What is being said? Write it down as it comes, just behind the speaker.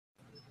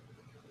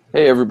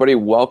Hey everybody,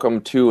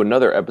 welcome to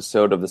another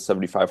episode of the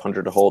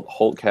 7500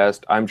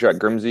 Holtcast. I'm Jack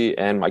Grimsey,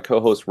 and my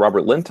co-host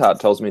Robert Lintott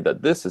tells me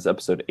that this is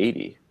episode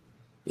 80.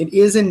 It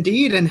is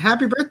indeed, and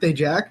happy birthday,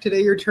 Jack.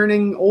 Today you're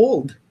turning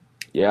old.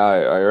 Yeah,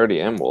 I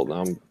already am old.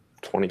 I'm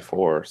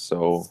 24,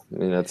 so I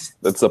mean that's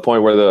the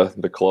point where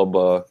the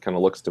club kind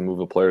of looks to move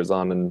the players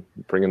on and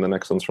bring in the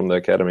next ones from the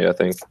academy, I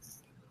think.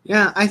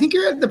 Yeah, I think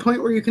you're at the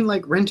point where you can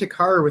rent a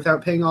car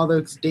without paying all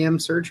those damn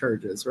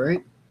surcharges,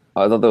 right?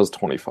 I thought that was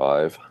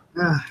 25.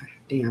 Ah,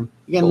 damn.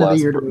 You got The another last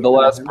year to wait the for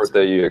that. last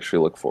birthday you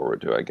actually look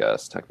forward to, I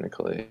guess,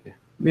 technically.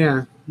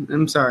 Yeah,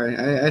 I'm sorry.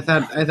 I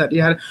thought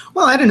you had.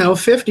 Well, I don't know.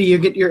 50, you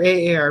get your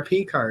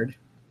AARP card.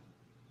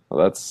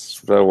 Well,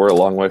 we're a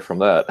long way from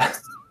that.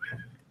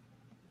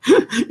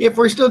 If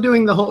we're still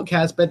doing the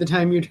Hulkcast by the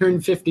time you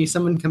turn 50,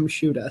 someone come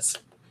shoot us.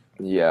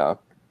 Yeah,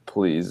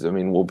 please. I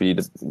mean, we'll be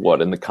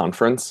what in the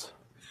conference?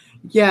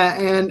 Yeah,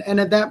 and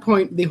at that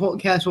point, the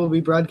Hulkcast will be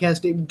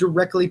broadcasting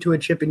directly to a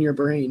chip in your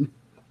brain.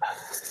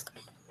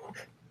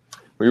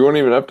 We won't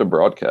even have to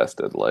broadcast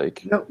it.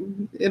 No,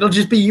 it'll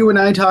just be you and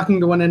I talking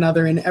to one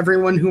another, and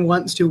everyone who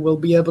wants to will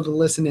be able to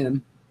listen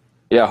in.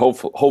 Yeah,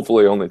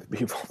 hopefully only the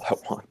people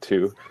that want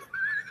to.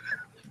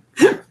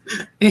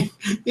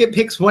 It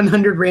picks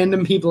 100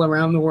 random people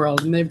around the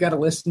world, and they've got to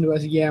listen to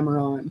us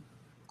yammer on.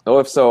 Oh,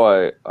 if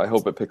so, I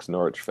hope it picks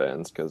Norwich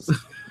fans because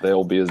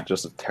they'll be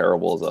just as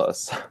terrible as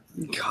us.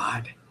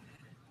 God.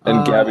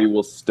 And Gabby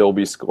will still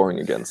be scoring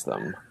against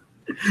them.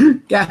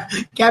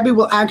 Gabby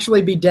will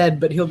actually be dead,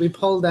 but he'll be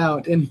pulled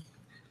out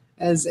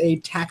as a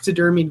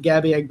taxidermied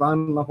Gabby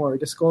Agbonlahor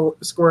to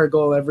score a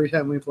goal every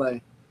time we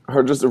play.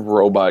 Or just a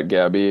robot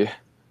Gabby.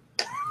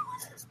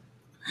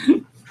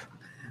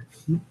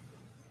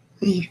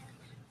 He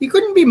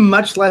couldn't be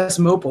much less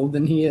mobile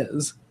than he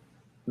is.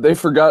 They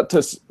forgot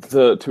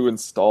to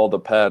install the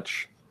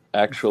patch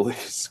actually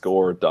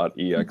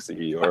score.exe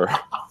or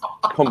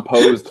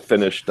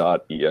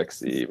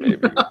composedfinish.exe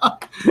maybe.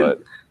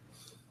 But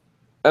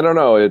I don't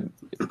know. It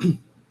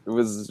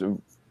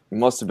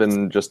must have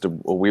been just a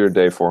weird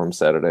day for him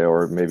Saturday,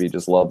 or maybe he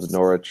just loves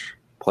Norwich,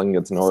 playing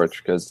against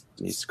Norwich, because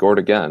he scored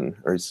again,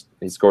 or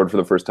he scored for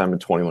the first time in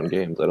 21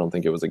 games. I don't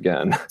think it was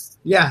again.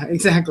 Yeah,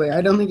 exactly.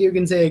 I don't think you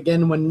can say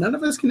again when none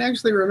of us can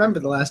actually remember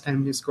the last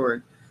time he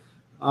scored.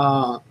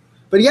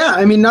 But yeah,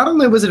 I mean, not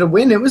only was it a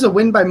win, it was a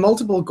win by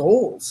multiple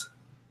goals.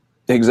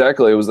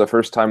 Exactly. It was the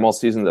first time all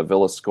season that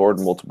Villa scored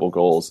multiple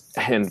goals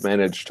and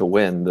managed to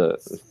win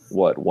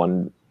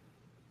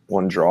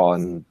one draw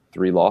and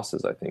 3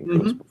 losses, I think.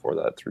 It was before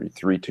that,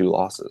 3-2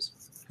 losses.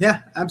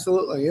 Yeah,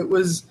 absolutely. It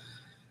was.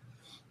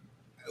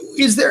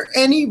 Is there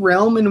any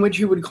realm in which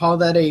you would call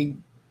that a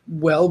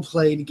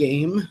well-played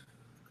game?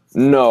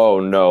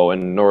 No,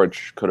 and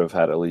Norwich could have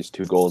had at least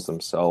 2 goals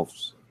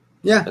themselves.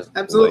 Yeah,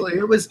 absolutely.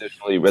 It was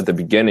additionally at the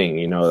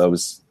beginning. That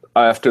was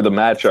after the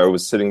match. I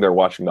was sitting there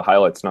watching the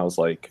highlights, and I was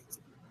like,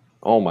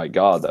 "Oh my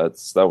god,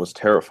 that was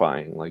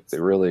terrifying!" Like we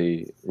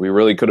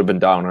really could have been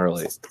down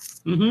early.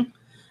 Mm-hmm.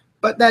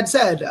 But that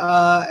said,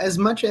 as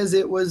much as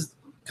it was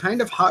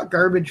kind of hot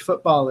garbage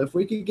football, if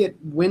we could get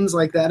wins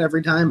like that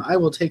every time, I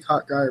will take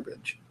hot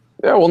garbage.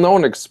 Yeah, well, no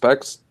one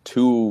expects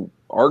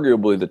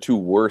arguably the 2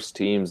 worst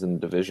teams in the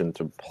division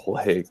to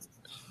play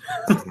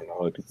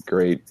a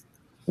great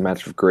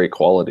match of great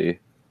quality.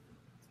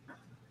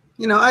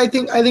 I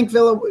think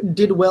Villa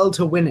did well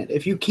to win it.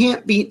 If you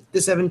can't beat the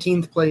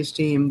 17th place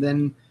team,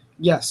 then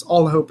yes,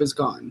 all hope is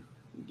gone.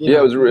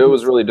 It was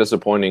really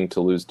disappointing to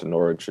lose to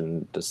Norwich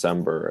in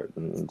December,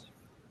 and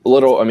a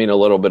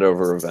little bit of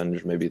a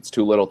revenge. Maybe it's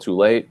too little, too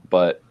late,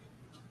 but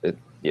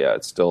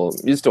it's still,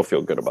 you still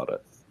feel good about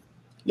it.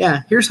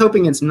 Yeah, here's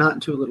hoping it's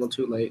not too little,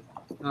 too late.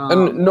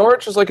 And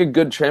Norwich is like a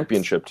good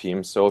championship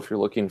team, so if you're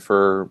looking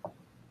for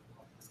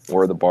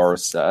where the bar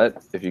is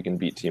set, if you can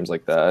beat teams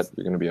like that,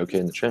 you're going to be okay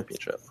in the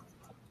championship.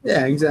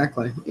 Yeah,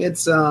 exactly.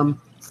 It's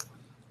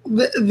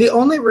the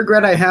only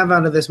regret I have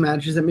out of this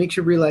match is it makes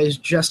you realize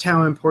just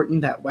how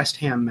important that West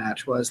Ham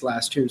match was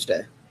last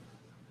Tuesday.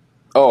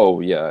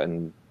 Oh yeah,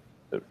 and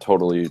it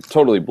totally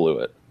blew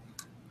it.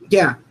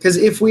 Yeah, because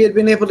if we had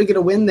been able to get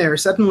a win there,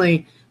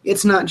 suddenly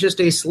it's not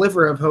just a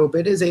sliver of hope;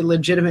 it is a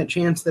legitimate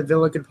chance that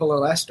Villa could pull a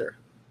Leicester.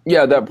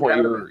 Yeah, at that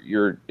point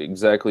you're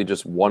exactly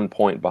just 1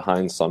 point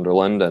behind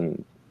Sunderland,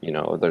 and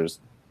there's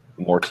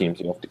more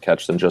teams you have to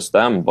catch than just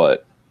them,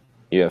 but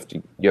you have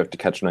to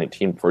catch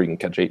 19 before you can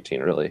catch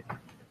 18, really.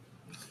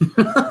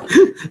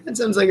 That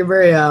sounds like a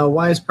very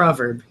wise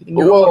proverb. In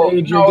your old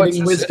age, you're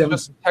getting wisdom.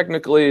 It's just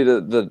technically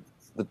the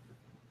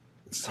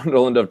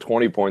Sunderland have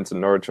 20 points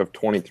and Norwich have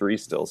 23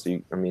 still, so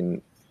you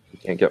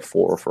can't get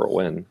 4 for a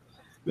win.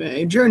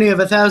 A journey of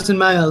 1,000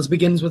 miles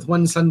begins with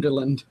one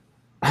Sunderland.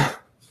 I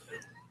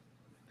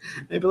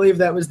believe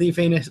that was the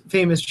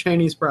famous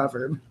Chinese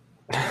proverb.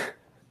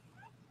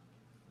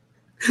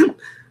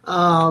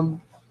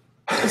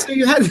 So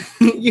you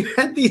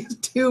had these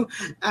 2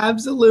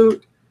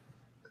 absolute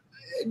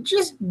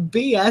just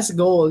BS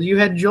goals. You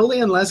had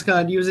Julian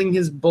Lescott using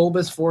his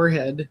bulbous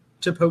forehead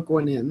to poke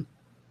one in.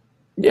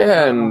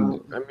 Yeah,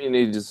 and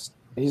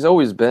he's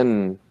always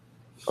been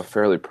a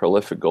fairly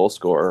prolific goal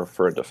scorer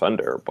for a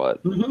defender,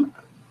 but Mm-hmm.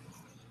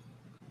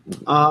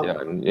 yeah,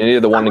 and you need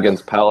the one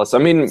against Palace. I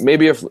mean,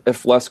 maybe if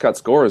Lescott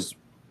scores,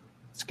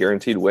 it's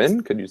guaranteed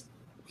win. Could you?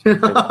 I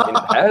mean,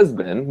 it has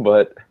been,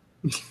 but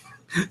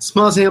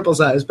Small sample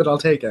size, but I'll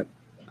take it.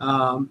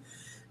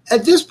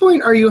 At this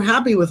point, are you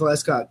happy with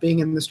Lescott being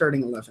in the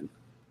starting 11?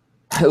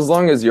 as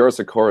long as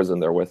Yorosakura is in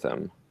there with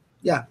him.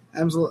 Yeah,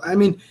 absolutely. I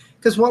mean,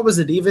 because what was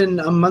it? Even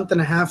a month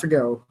and a half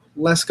ago,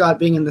 Lescott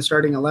being in the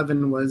starting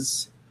 11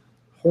 was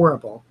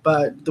horrible.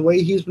 But the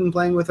way he's been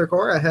playing with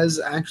Okora has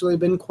actually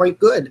been quite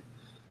good.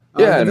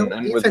 Yeah, The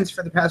and defense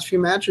for the past few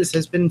matches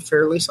has been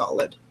fairly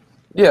solid.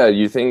 yeah,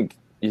 you think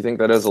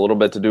that has a little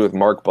bit to do with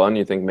Mark Bunn?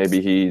 You think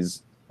maybe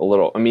he's a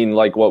little? I mean,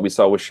 like what we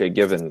saw with Shea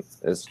Given,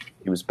 is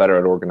he was better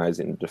at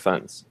organizing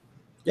defense.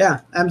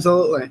 Yeah,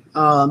 absolutely.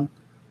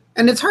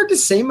 And it's hard to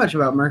say much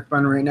about Mark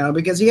Bunn right now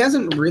because he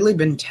hasn't really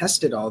been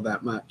tested all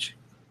that much.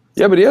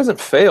 Yeah, but he hasn't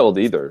failed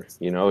either.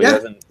 You know, Yeah.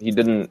 he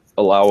didn't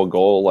allow a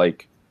goal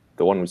like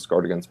the one we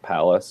scored against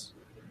Palace.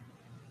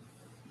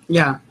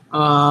 Yeah.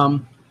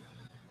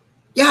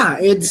 Yeah,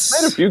 He's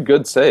made a few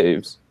good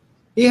saves.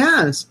 He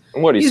has.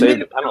 And he He's saved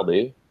made a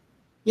penalty.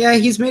 Yeah,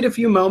 he's made a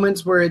few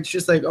moments where it's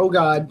just like, oh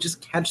God,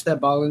 just catch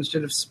that ball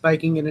instead of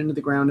spiking it into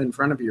the ground in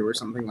front of you or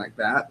something like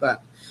that.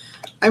 But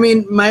I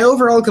mean, my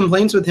overall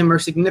complaints with him are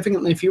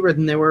significantly fewer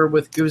than they were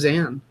with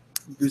Guzan.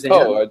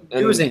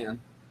 Guzan.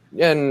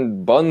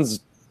 And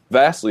Buns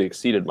vastly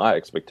exceeded my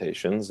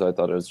expectations. I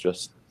thought it was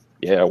just,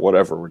 yeah,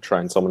 whatever. We're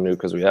trying someone new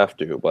because we have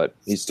to, but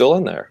he's still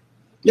in there.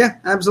 Yeah,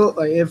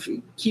 absolutely. If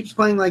he keeps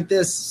playing like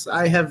this,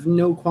 I have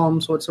no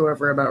qualms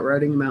whatsoever about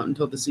riding him out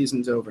until the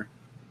season's over.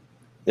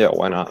 Yeah,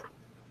 why not?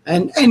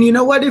 And you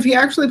know what? If he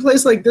actually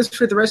plays like this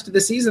for the rest of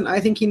the season, I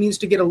think he needs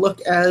to get a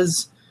look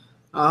as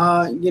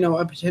a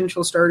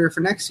potential starter for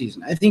next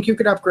season. I think you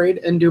could upgrade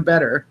and do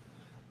better.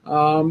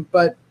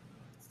 But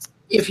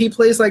if he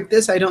plays like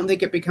this, I don't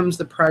think it becomes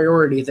the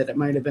priority that it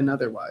might have been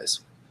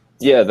otherwise.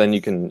 Yeah, then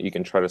you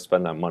can try to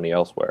spend that money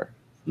elsewhere.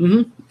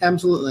 Mm-hmm.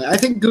 Absolutely. I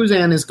think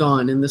Guzan is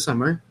gone in the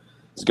summer.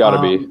 It's got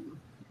to be.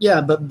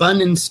 Yeah, but Bunn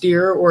and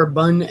Steer or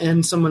Bunn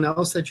and someone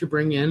else that you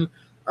bring in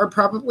are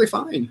probably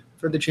fine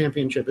for the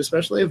championship,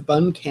 especially if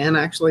Bunn can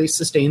actually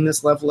sustain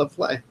this level of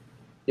play.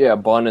 Yeah,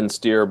 Bunn and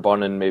Steer,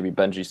 Bunn and maybe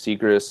Benji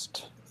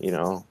Siegrist,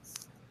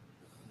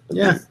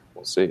 Yeah.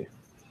 We'll see.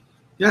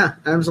 Yeah,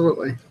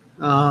 absolutely.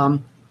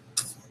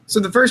 So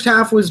the first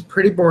half was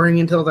pretty boring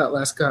until that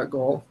Lescott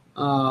goal.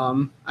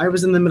 I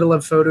was in the middle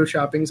of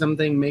photoshopping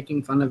something,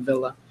 making fun of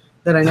Villa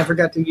that I never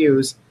got to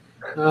use.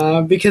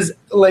 Because,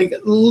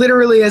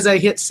 literally as I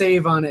hit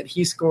save on it,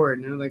 he scored.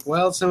 And I'm like,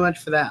 well, so much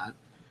for that.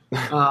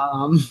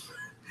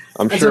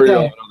 I'm sure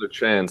you'll have another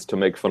chance to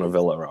make fun of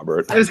Villa,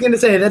 Robert. I was going to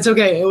say, that's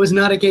okay. It was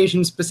not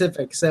occasion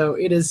specific, so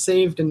it is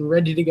saved and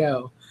ready to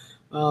go.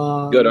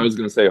 Good. I was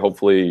going to say,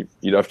 hopefully,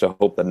 you'd have to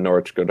hope that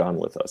Norwich go down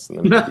with us, and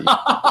then maybe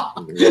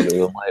we'll do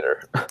them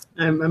later.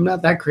 I'm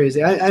not that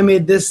crazy. I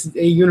made this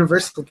a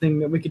universal thing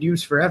that we could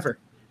use forever.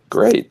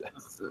 Great.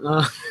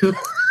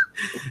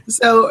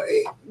 So,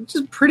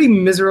 just pretty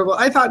miserable.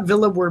 I thought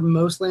Villa were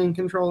mostly in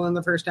control in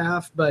the first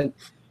half, but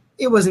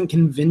it wasn't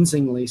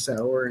convincingly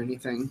so or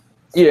anything.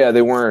 Yeah,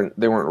 they weren't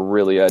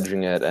really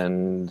edging it,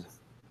 and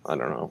I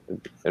don't know.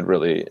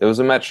 It was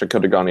a match that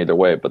could have gone either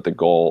way, but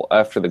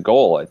after the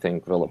goal, I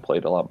think Villa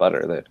played a lot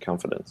better. They had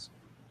confidence.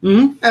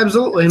 Mm-hmm,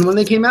 absolutely. And when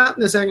they came out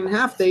in the second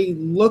half, they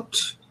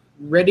looked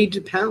ready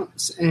to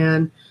pounce,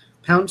 and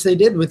pounce they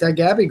did with that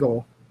Gabby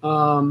goal.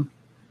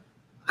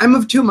 I'm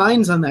of two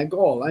minds on that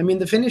goal. I mean,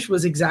 the finish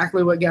was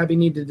exactly what Gabby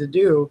needed to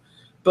do,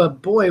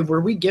 but boy,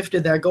 were we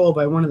gifted that goal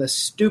by one of the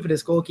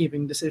stupidest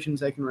goalkeeping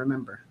decisions I can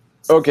remember.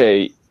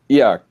 Okay,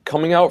 yeah,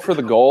 coming out for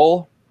the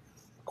goal,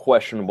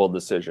 questionable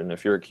decision.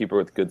 If you're a keeper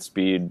with good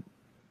speed,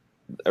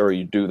 or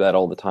you do that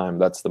all the time,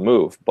 that's the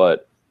move.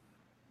 But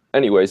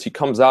anyways, he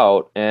comes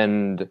out,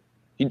 and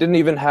he didn't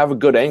even have a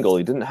good angle.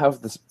 He didn't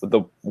have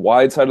the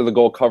wide side of the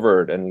goal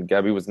covered, and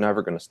Gabby was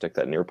never going to stick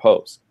that near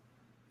post.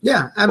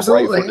 Yeah,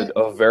 absolutely. His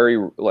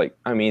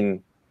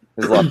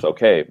left's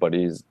okay, but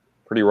he's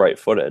pretty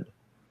right-footed.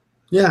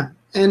 Yeah,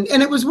 and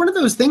it was one of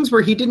those things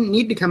where he didn't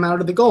need to come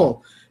out of the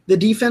goal. The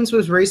defense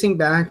was racing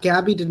back.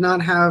 Gabby did not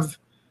have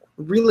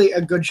really a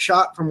good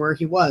shot from where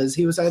he was.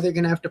 He was either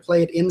going to have to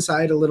play it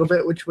inside a little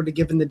bit, which would have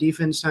given the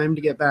defense time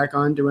to get back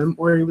onto him,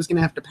 or he was going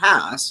to have to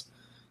pass.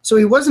 So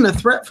he wasn't a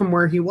threat from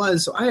where he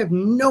was, so I have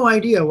no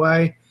idea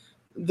why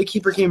the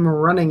keeper came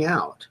running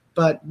out.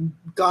 But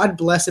God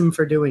bless him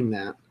for doing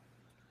that.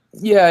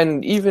 Yeah,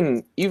 and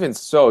even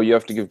so, you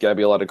have to give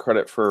Gabby a lot of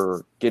credit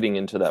for getting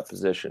into that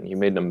position. He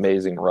made an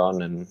amazing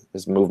run, and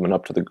his movement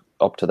up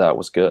to that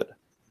was good.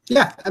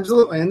 Yeah,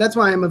 absolutely, and that's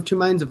why I'm of two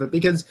minds of it,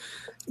 because,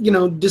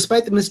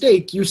 despite the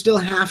mistake, you still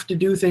have to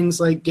do things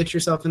like get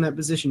yourself in that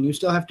position. You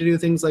still have to do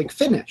things like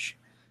finish.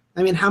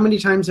 I mean, how many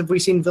times have we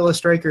seen Villa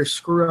strikers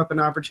screw up an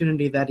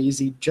opportunity that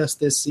easy just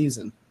this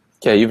season?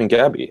 Yeah, even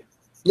Gabby.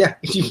 Yeah,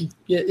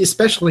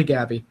 especially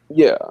Gabby.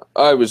 Yeah,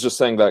 I was just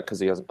saying that because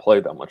he hasn't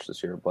played that much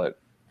this year, but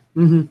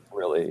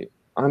really,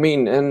 I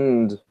mean,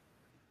 and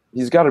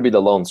he's got to be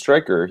the lone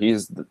striker.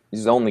 He's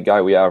the only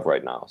guy we have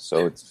right now,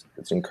 so it's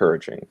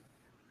encouraging.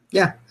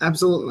 Yeah,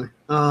 absolutely.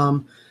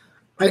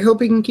 I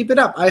hope he can keep it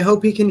up. I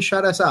hope he can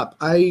shut us up.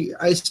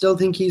 I still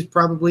think he's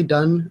probably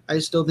done. I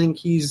still think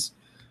he's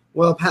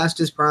well past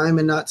his prime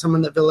and not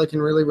someone that Villa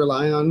can really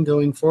rely on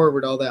going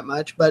forward all that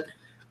much. But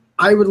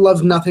I would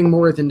love nothing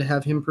more than to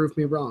have him prove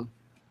me wrong.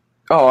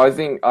 Oh, I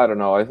don't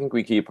know. I think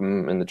we keep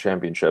him in the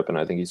championship, and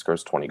I think he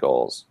scores 20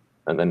 goals.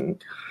 And then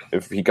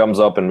if he comes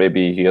up and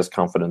maybe he has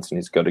confidence and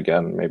he's good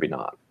again, maybe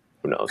not.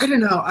 Who knows? I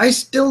don't know. I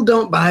still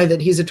don't buy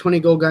that he's a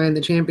 20-goal guy in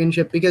the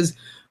championship because,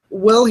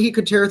 well, he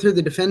could tear through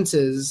the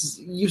defenses.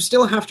 You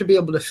still have to be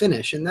able to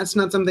finish, and that's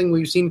not something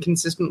we've seen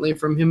consistently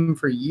from him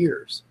for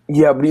years.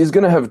 Yeah, but he's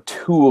gonna have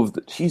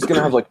he's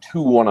gonna have like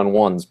 2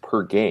 one-on-ones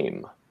per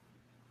game.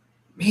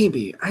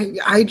 Maybe.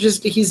 I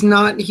just he's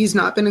not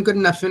been a good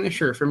enough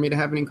finisher for me to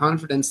have any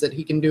confidence that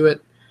he can do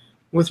it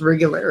with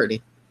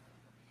regularity.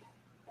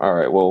 All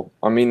right. Well,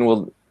 I mean,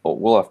 we'll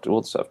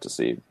just have to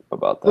see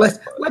about that.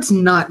 Let's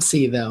not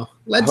see though.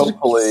 Let's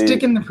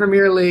stick in the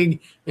Premier League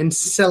and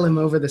sell him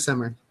over the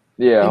summer.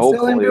 Yeah, and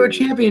sell him to a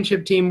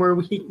championship team where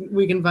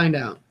we can find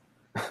out.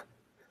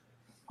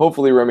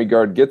 Hopefully, Remy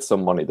Gard gets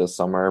some money this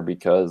summer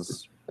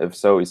because if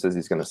so, he says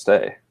he's going to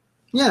stay.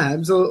 Yeah,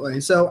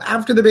 absolutely. So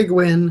after the big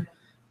win,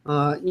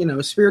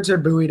 spirits are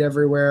buoyed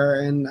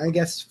everywhere, and I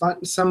guess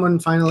someone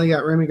finally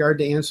got Remy Gard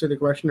to answer the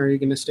question, "Are you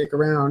going to stick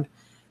around?"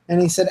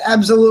 And he said,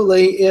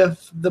 "Absolutely,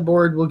 if the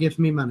board will give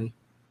me money."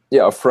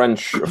 Yeah, a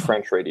French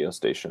radio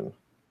station.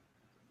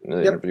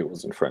 The interview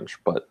was in French,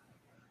 but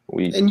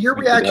and your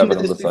reaction to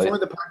this before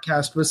the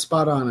podcast was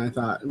spot on, I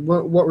thought.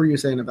 What were you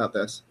saying about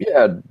this?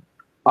 Yeah,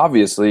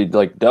 obviously,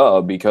 like,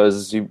 duh,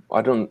 because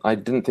I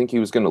didn't think he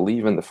was going to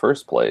leave in the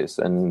first place,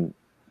 and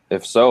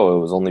if so, it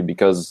was only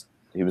because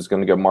he was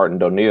going to get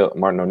Martin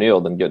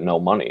O'Neill, then get no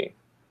money.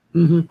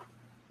 Mm-hmm.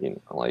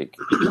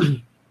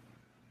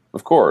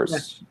 Of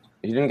course,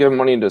 he didn't give him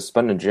money to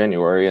spend in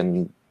January,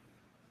 and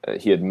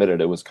he admitted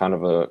it was kind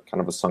of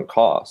a sunk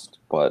cost,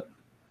 but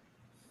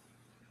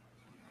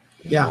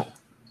yeah.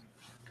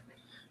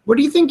 What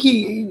do you think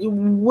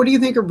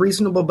a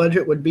reasonable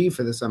budget would be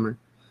for the summer?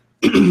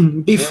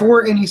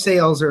 Before any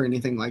sales or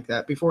anything like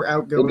that, before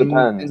outgoing.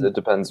 It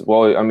depends.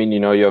 Well, I mean,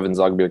 you have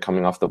Inzaghi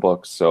coming off the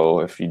books, so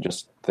if you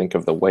just think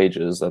of the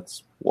wages,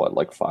 that's what,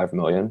 like $5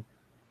 million?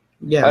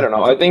 Yeah. I don't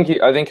know. I think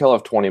he'll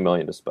have $20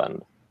 million to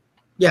spend.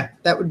 Yeah,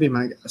 that would be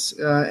my guess.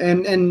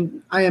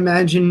 And I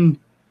imagine,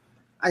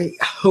 I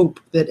hope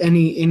that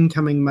any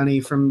incoming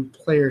money from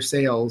player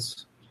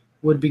sales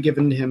would be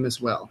given to him as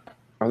well.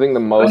 I think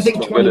the most he'll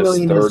get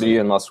is 30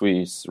 unless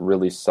we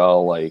really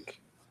sell like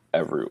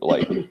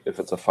if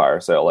it's a fire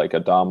sale, like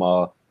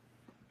Adama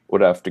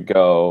would have to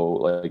go.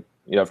 Like,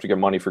 you have to get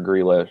money for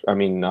Grealish. I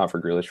mean, not for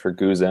Grealish, for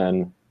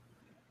Guzan.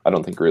 I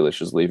don't think Grealish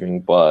is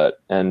leaving,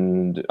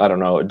 and I don't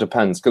know. It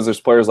depends because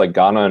there's players like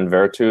Ghana and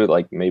Vertu.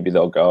 Like, maybe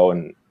they'll go,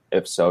 and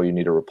if so, you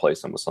need to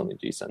replace them with something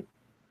decent.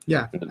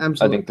 Yeah, absolutely.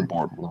 I think the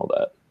board will know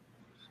that.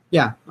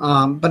 Yeah,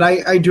 but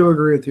I do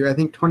agree with you. I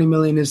think 20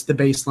 million is the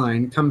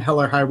baseline. Come hell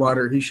or high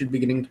water, he should be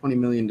getting 20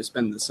 million to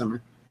spend this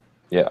summer.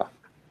 Yeah.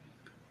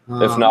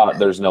 If not,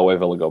 there's no way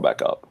Villa go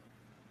back up.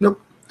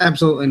 Nope,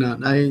 absolutely not.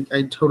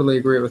 I totally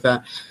agree with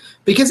that.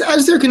 Because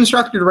as they're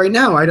constructed right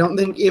now, I don't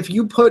think if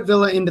you put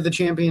Villa into the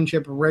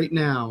championship right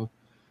now,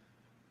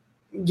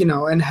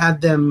 and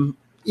had them,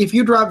 if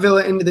you drop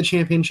Villa into the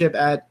championship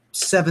at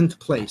 7th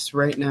place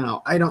right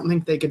now, I don't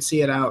think they could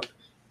see it out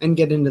and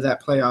get into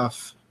that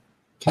playoff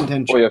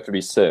contention. Well, you have to be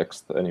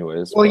 6th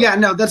anyways. Well, yeah,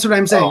 no, that's what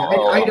I'm saying.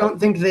 I don't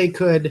think they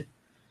could.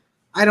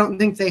 I don't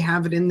think they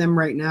have it in them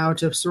right now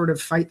to sort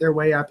of fight their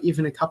way up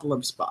even a couple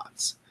of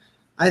spots.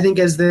 I think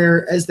as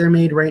they're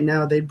made right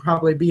now, they'd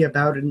probably be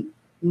about a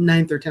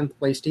 9th or 10th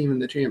place team in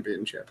the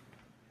championship.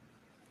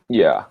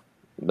 Yeah,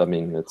 I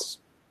mean it's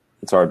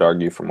hard to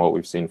argue from what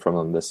we've seen from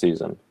them this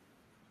season.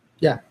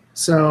 Yeah,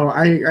 so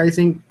I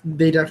think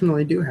they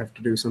definitely do have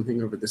to do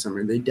something over the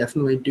summer. They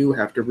definitely do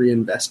have to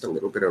reinvest a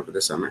little bit over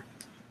the summer.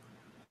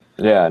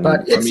 Yeah,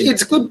 but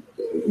it's good.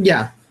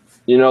 Yeah,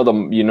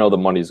 the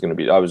money's going to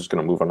be. I was just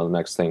going to move on to the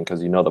next thing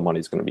because the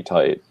money's going to be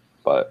tight.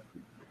 But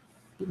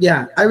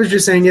yeah, I was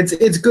just saying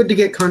it's good to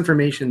get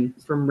confirmation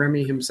from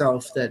Remy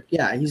himself that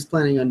he's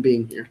planning on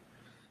being here.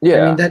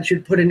 Yeah, I mean that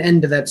should put an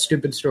end to that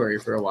stupid story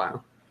for a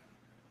while.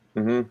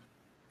 Mm-hmm.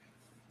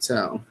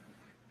 So,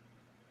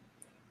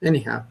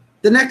 anyhow,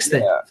 the next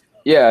thing.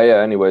 Yeah.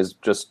 Anyways,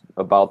 just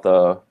about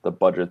the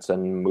budgets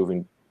and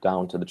moving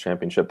down to the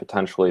championship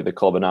potentially, the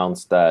club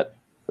announced that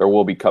there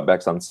will be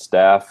cutbacks on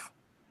staff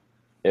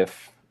when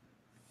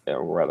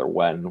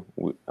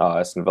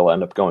Aston Villa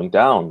end up going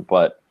down.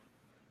 But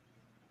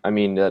I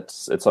mean,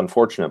 it's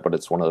unfortunate, but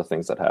it's one of the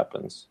things that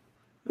happens.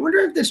 I wonder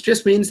if this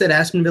just means that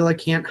Aston Villa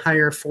can't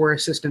hire 4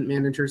 assistant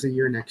managers a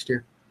year next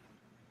year.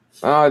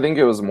 I think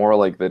it was more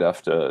like they'd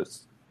have to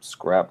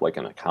scrap like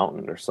an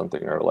accountant or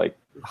something, or like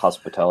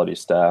hospitality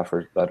staff,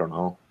 or I don't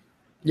know.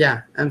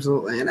 Yeah,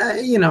 absolutely. And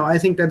I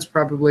think that's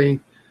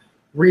probably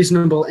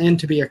reasonable and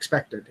to be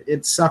expected.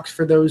 It sucks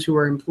for those who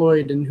are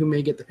employed and who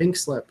may get the pink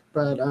slip,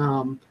 but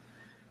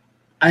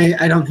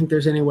I don't think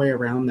there's any way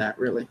around that,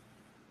 really.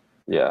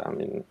 Yeah, I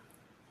mean,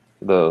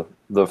 the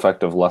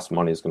effect of less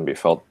money is going to be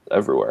felt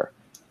everywhere.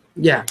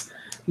 Yeah.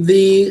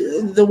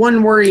 The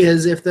one worry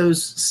is if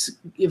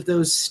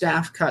those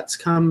staff cuts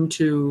come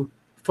to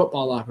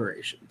football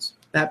operations,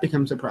 that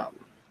becomes a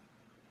problem.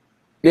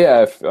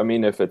 Yeah,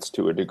 if it's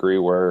to a degree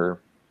where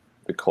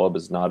the club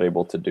is not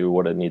able to do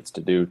what it needs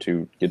to do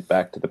to get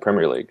back to the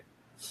Premier League.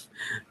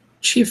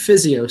 Chief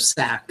physio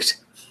sacked.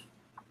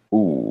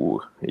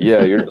 Ooh,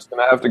 yeah, you're just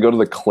going to have to go to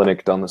the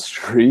clinic down the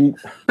street.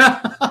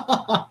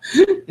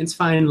 It's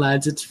fine,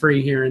 lads. It's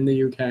free here in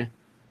the UK.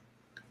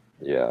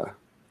 Yeah.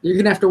 You're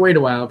going to have to wait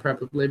a while,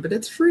 probably, but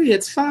it's free.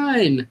 It's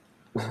fine.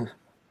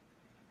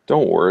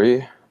 Don't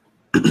worry.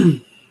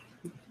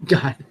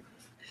 God.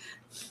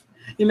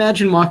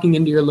 Imagine walking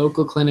into your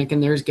local clinic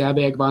and there's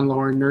Gabby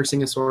Agbonlahor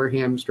nursing a sore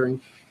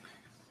hamstring.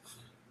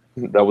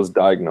 That was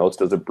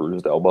diagnosed as a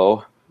bruised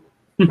elbow.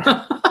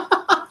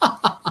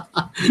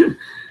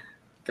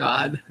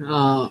 God.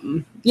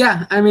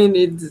 Yeah, I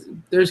mean,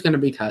 there's going to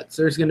be cuts.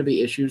 There's going to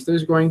be issues.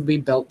 There's going to be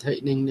belt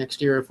tightening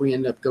next year if we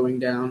end up going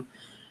down.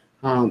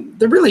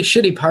 The really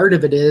shitty part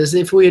of it is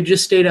if we had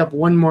just stayed up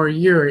one more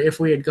year, if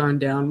we had gone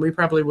down, we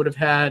probably would have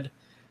had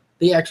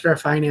the extra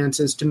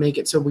finances to make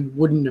it so we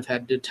wouldn't have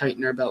had to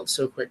tighten our belts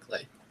so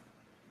quickly.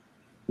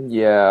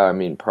 Yeah, I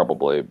mean,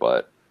 probably,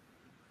 but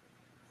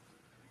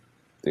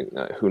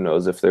who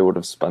knows if they would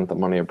have spent the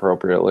money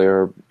appropriately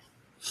or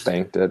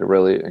banked it,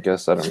 really. I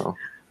guess, I don't know.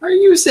 Are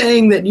you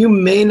saying that you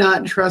may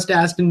not trust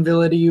Aston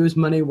Villa to use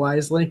money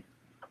wisely?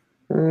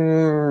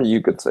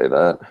 You could say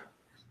that.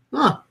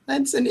 Huh,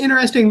 that's an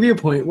interesting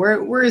viewpoint.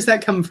 Where does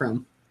that come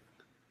from?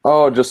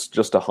 Oh,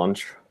 just a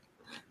hunch.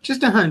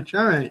 Just a hunch.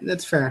 All right,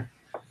 that's fair.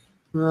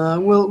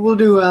 We'll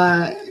do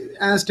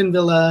Aston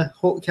Villa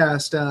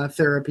Holtcast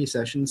therapy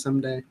session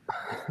someday.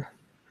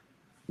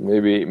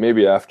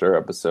 Maybe after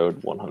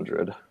episode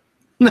 100.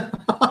 Yeah.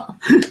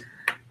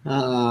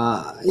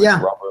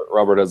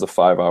 Robert has a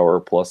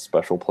 5-hour plus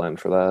special plan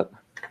for that.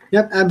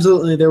 Yep,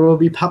 absolutely. There will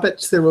be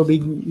puppets. There will be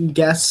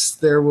guests.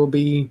 There will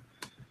be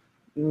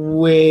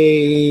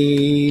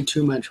way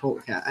too much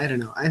Holtcast. I don't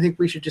know. I think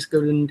we should just go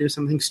and do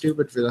something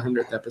stupid for the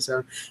 100th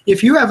episode.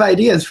 If you have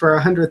ideas for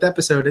our 100th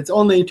episode, it's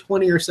only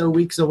 20 or so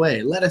weeks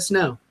away. Let us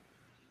know.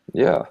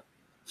 Yeah.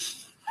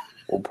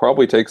 We'll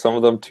probably take some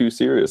of them too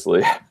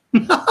seriously.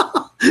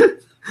 I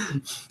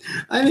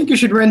think you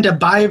should rent a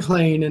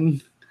biplane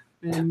and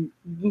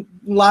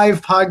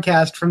live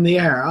podcast from the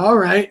air. All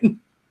right.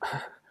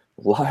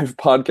 Live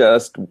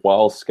podcast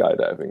while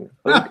skydiving.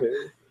 Okay.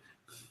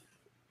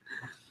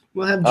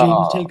 We'll have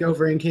James take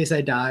over in case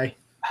I die.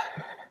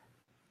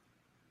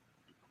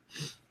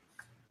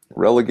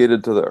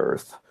 Relegated to the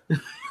earth.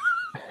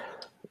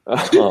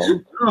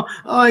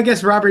 I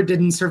guess Robert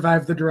didn't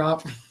survive the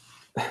drop.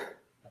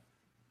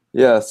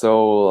 Yeah,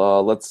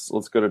 so let's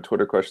go to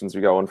Twitter questions.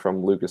 We got one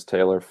from Lucas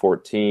Taylor,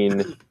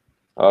 14.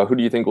 Who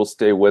do you think will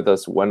stay with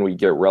us when we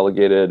get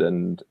relegated?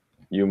 And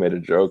you made a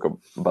joke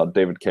about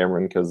David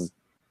Cameron because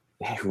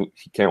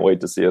he can't wait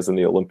to see us in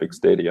the Olympic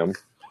Stadium.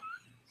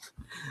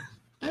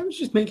 I was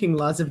just making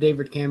lots of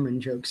David Cameron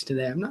jokes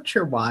today. I'm not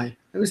sure why.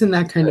 I was in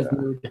that kind of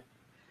mood.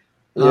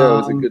 Yeah, it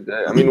was a good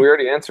day. I mean, we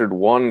already answered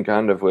one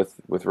kind of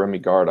with Remy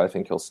Gard. I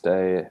think he'll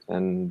stay.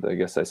 And I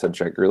guess I said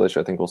Jack Grealish.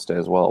 I think will stay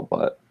as well.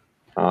 But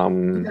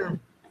yeah.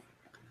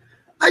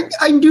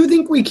 I do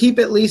think we keep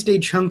at least a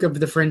chunk of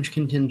the French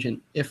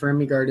contingent if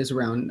Remy Gard is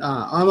around.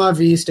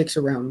 Amavi sticks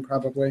around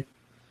probably.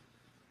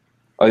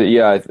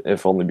 Yeah,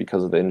 if only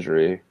because of the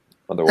injury.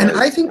 Otherwise, and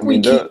I think we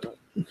keep.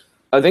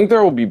 I think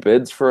there will be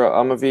bids for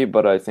Amavi,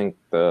 but I think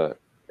if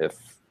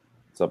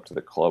it's up to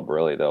the club,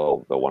 really,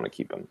 they'll want to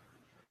keep him.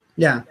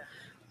 Yeah,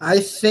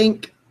 I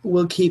think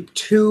we'll keep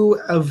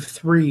 2 of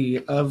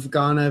 3 of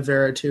Ghana,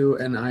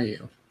 Veretout, and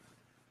Ayew.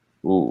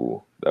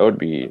 Ooh, that'd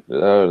be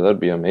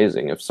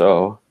amazing if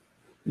so.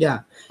 Yeah,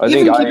 I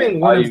even think keeping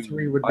 1 of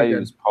 3 would be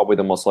good. Ayew's probably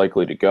the most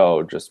likely to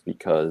go, just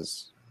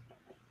because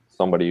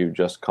somebody who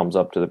just comes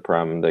up to the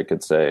Prem, they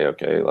could say,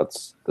 okay,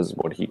 this is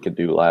what he could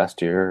do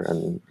last year,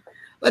 and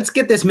let's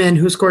get this man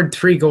who scored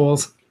 3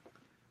 goals.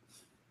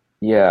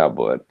 Yeah,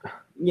 but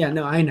yeah,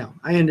 no, I know,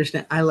 I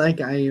understand. I like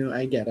Ayew,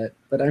 I get it,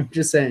 but I'm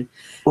just saying.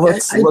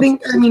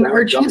 I mean,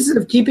 our chances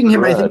of keeping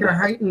him, I think, are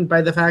heightened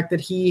by the fact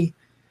that he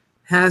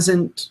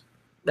hasn't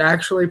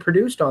actually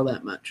produced all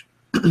that much.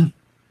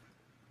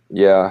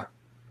 Yeah.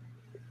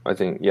 I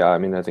think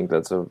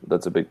that's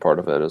a big part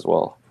of it as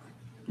well.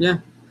 Yeah.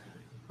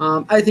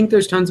 I think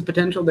there's tons of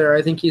potential there.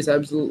 I think he's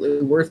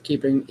absolutely worth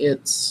keeping.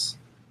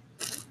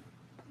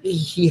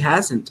 He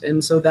hasn't,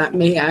 and so that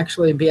may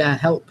actually be a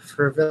help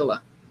for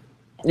Villa.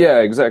 Yeah,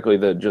 exactly.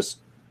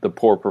 The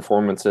poor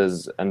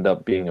performances end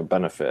up being a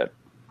benefit.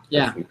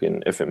 Yeah.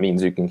 If it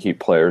means you can keep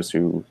players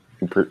who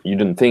you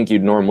didn't think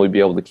you'd normally be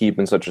able to keep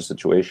in such a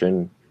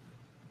situation,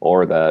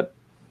 or that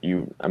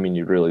you'd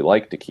really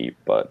like to keep,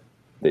 but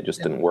they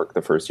just didn't work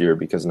the first year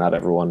because not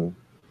everyone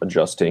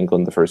adjusts to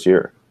England the first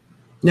year.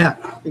 Yeah,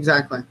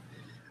 exactly.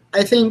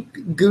 I think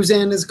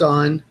Guzan is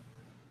gone.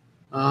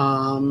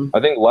 I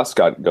think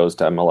Lescott goes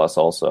to MLS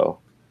also.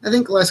 I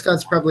think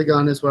Lescott's probably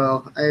gone as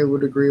well. I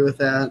would agree with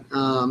that.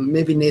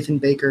 Maybe Nathan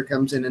Baker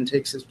comes in and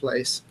takes his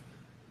place.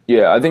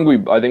 Yeah, I think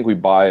we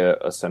buy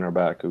a center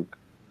back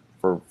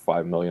for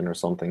 $5 million or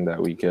something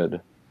that we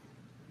could.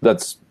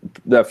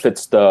 That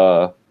fits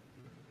the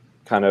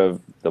kind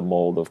of the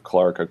mold of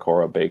Clark,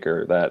 Okora,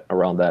 Baker, that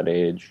around that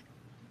age.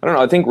 I don't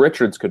know. I think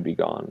Richards could be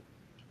gone.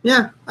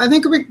 Yeah, I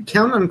think we can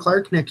count on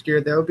Clark next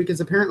year, though, because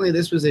apparently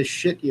this was his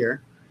shit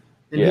year,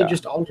 and he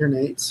just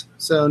alternates.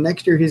 So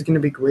next year he's going to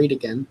be great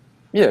again.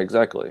 Yeah,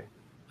 exactly.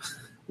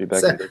 Be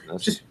back in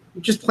business.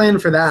 Just plan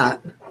for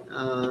that.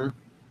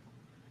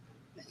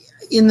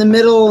 In the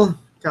middle,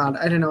 God,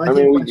 I don't know. I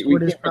think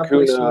Westwood is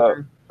probably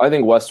slower. I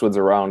think Westwood's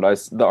around.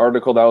 The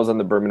article that was on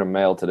the Birmingham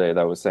Mail today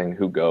that was saying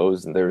who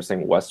goes, and they were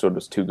saying Westwood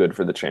was too good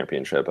for the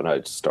championship, and I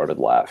just started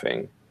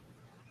laughing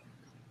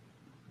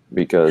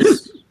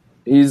because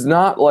he's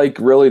not like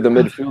really the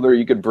midfielder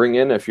you could bring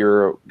in if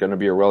you're going to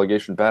be a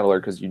relegation battler.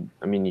 Because you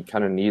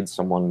kind of need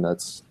someone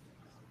that's,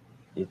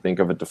 you think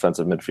of a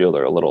defensive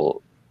midfielder,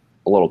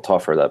 a little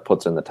tougher that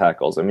puts in the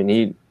tackles. I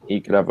mean, he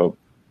could have a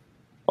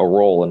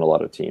role in a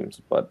lot of teams,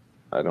 but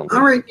I don't think.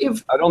 All right,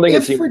 I don't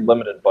think a team with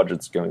limited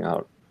budget's going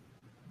out.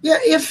 Yeah,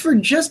 if for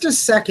just a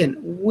second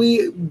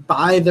we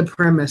buy the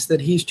premise that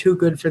he's too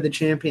good for the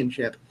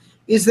championship,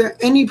 is there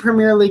any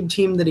Premier League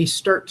team that he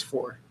starts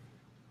for?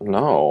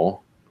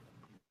 No.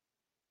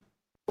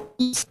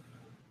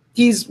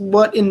 He's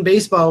what in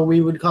baseball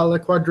we would call a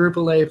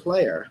quadruple A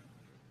player.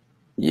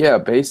 Yeah,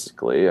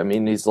 basically. I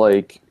mean, he's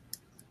like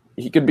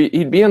he'd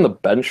be on the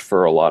bench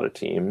for a lot of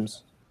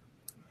teams.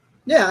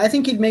 Yeah, I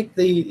think he'd make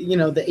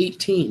the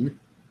 18.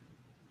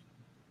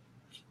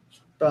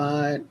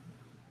 But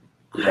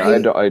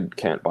yeah, I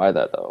can't buy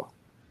that though.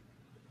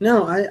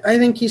 No, I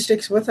think he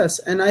sticks with us,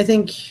 and I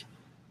think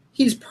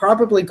he's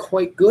probably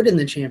quite good in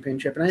the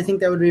championship, and I think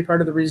that would be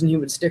part of the reason he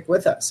would stick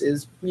with us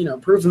is,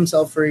 prove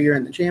himself for a year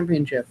in the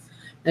championship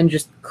and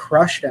just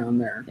crush down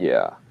there.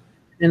 Yeah.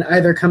 And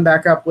either come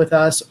back up with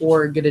us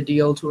or get a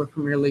deal to a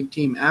Premier League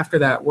team after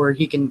that where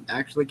he can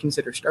actually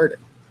consider starting.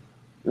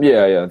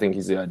 Yeah, I think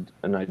he's an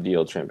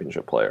ideal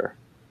championship player.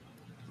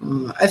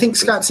 I think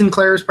Scott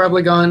Sinclair is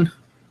probably gone.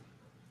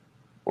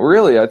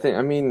 Really,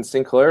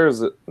 Sinclair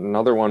is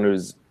another one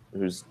who's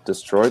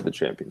destroyed the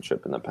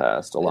championship in the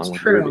past, along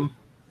with Rudy.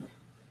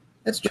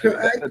 That's true.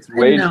 If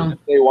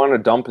they want to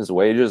dump his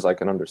wages, I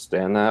can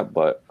understand that,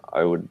 but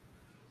I would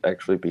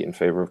actually be in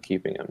favor of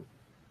keeping him.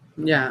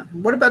 Yeah.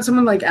 What about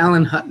someone like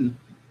Alan Hutton?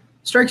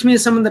 Strikes me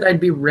as someone that I'd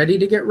be ready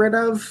to get rid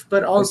of,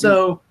 but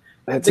also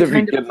that's if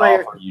you get an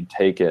offer, you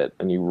take it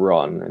and you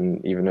run,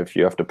 and even if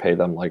you have to pay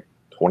them like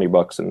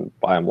 $20 and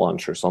buy them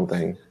lunch or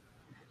something.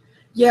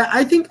 Yeah,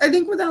 I think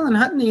with Alan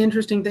Hutton, the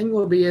interesting thing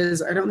will be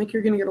is I don't think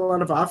you're going to get a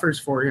lot of offers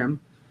for him,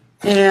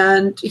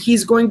 and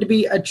he's going to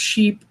be a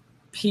cheap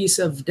piece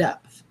of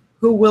depth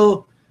who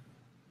will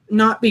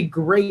not be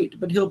great,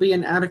 but he'll be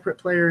an adequate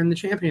player in the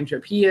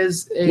championship. He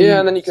is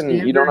and then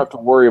you don't have to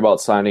worry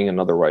about signing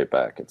another right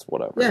back. It's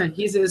whatever. Yeah,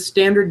 he's a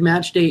standard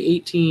match day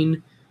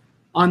 18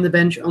 on the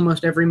bench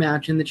almost every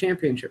match in the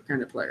championship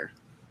kind of player.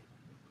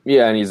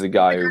 Yeah, and he's a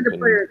guy who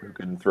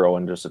can throw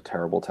in just a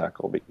terrible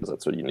tackle because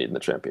that's what you need in the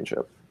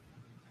championship.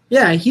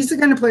 Yeah, he's the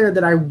kind of player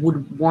that I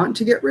would want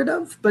to get rid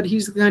of, but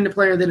he's the kind of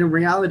player that in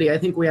reality I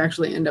think we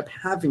actually end up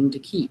having to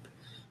keep.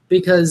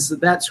 Because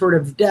that sort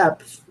of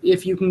depth,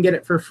 if you can get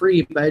it for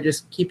free by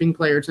just keeping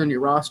players on your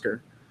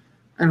roster,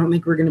 I don't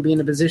think we're going to be in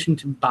a position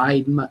to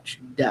buy much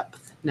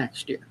depth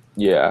next year.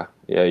 Yeah,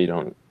 you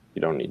don't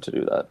need to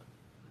do that.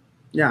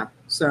 Yeah,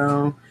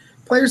 so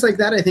players like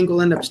that I think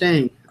will end up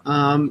staying.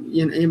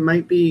 It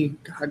might be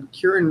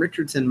Kieran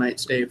Richardson might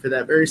stay for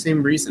that very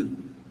same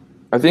reason.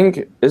 I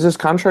think is his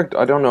contract.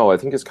 I don't know. I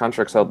think his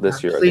contract's out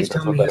this year. Please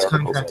tell me his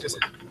contract is.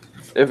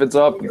 If it's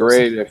up,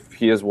 great. If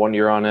he has 1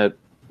 year on it,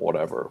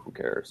 whatever. Who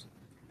cares?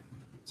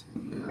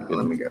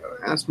 Let me go.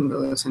 Aston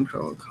Villa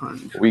Central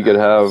contract. We could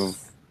have,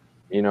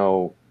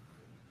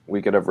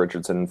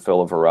 Richardson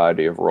fill a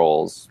variety of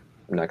roles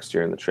next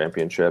year in the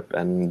championship,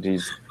 and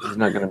he's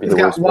not going to be the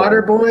worst. You've got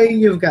Waterboy,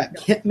 you've got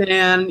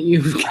Kitman,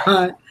 you've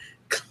got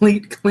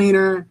Cleat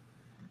Cleaner.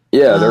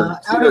 Yeah,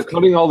 they're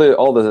cutting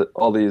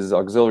all these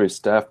auxiliary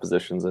staff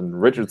positions,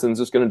 and Richardson's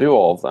just going to do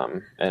all of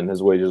them, and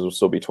his wages will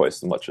still be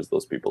twice as much as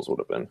those people's would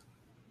have been.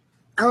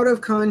 Out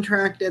of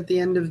contract at the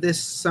end of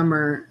this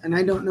summer, and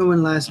I don't know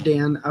when last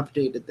Dan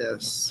updated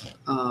this,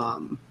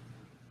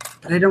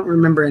 but I don't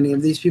remember any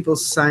of these people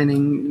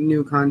signing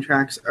new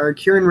contracts, are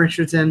Kieran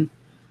Richardson,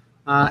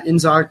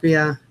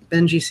 Inzogbia,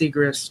 Benji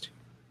Siegrist,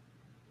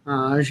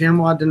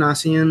 Jamwa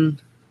Donasian,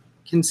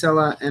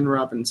 Kinsella, and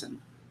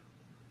Robinson.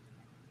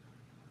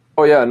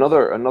 Oh yeah,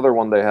 another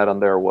one they had on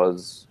there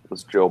was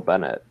Joe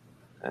Bennett,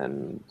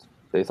 and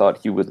they thought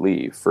he would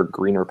leave for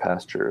greener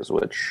pastures,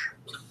 which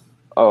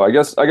I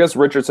guess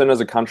Richardson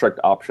has a contract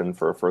option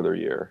for a further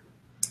year.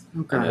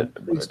 Okay.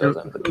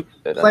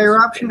 It player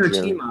option or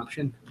team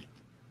option?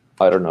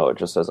 I don't know. It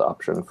just says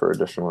option for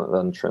additional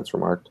then transfer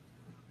marked.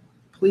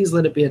 Please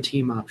let it be a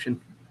team option.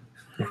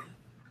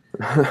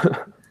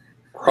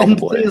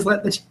 Probably.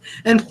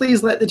 And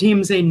please let the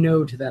team say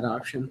no to that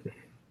option.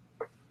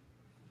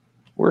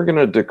 We're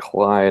gonna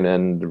decline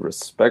and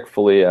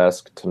respectfully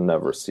ask to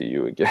never see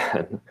you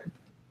again.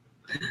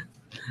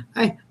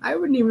 I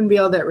wouldn't even be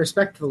all that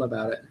respectful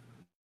about it.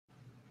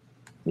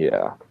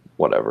 Yeah,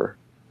 whatever.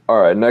 All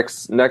right,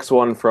 next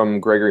one from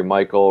Gregory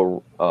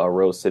Michael,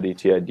 Rose City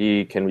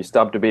TID. Can we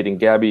stop debating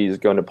Gabby? He's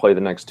going to play the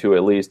next two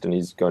at least, and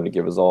he's going to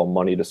give us all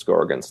money to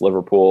score against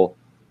Liverpool.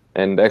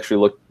 And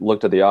actually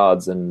looked at the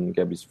odds, and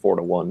Gabby's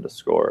 4-1 to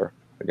score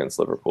against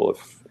Liverpool.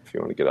 If you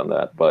want to get on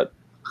that, but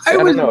I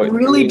was don't know.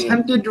 really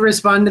tempted to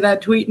respond to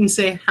that tweet and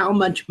say how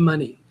much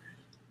money,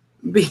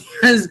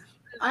 because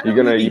you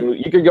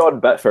could go on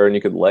Betfair and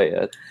you could lay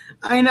it.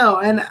 I know,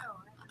 and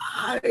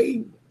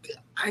I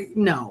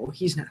know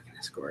he's not going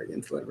to score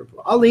against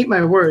Liverpool. I'll eat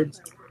my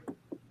words.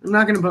 I'm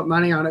not going to put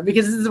money on it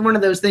because this is one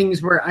of those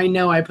things where I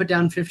know I put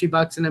down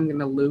 $50 and I'm going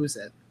to lose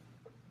it.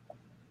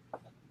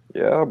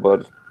 Yeah,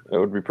 but it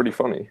would be pretty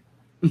funny.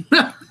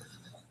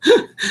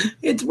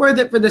 It's worth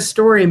it for the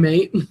story,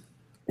 mate.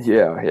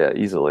 Yeah,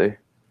 easily.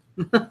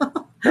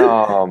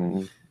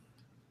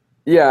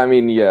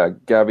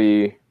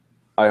 Gabby.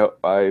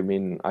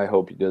 I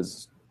hope he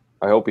does.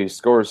 I hope he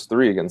scores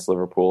 3 against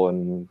Liverpool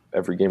in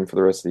every game for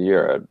the rest of the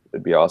year.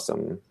 It'd be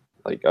awesome.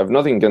 Like, I've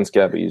nothing against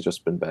Gabby. He's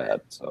just been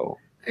bad. So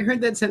I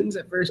heard that sentence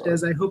at first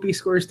as I hope he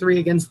scores 3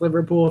 against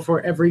Liverpool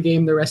for every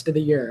game the rest of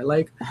the year.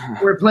 Like,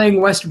 we're playing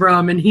West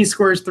Brom and he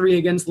scores 3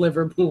 against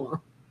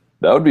Liverpool.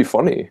 That would be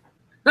funny.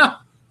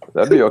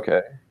 That'd be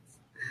okay.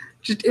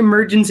 Just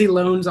emergency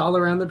loans all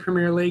around the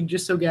Premier League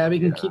just so Gabby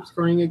can keep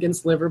scoring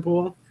against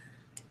Liverpool.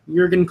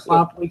 Jurgen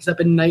Klopp wakes up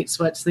in night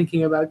sweats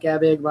thinking about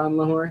Gabby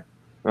Agbonlahor.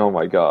 Oh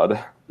my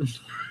God.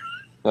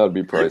 That'd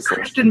be priceless.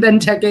 Christian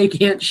Benteke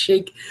can't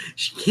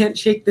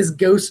shake this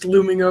ghost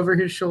looming over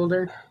his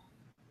shoulder.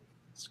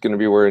 It's gonna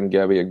be wearing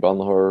Gabby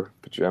Agbonlahor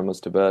pajamas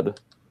to bed.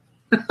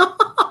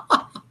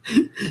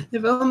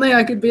 If only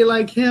I could be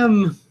like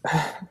him.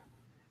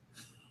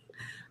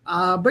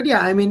 But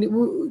yeah, I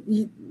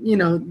mean,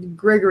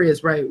 Gregory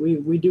is right.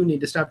 We do need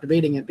to stop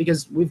debating it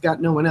because we've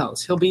got no one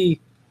else. He'll be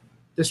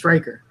the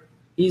striker.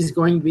 He's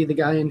going to be the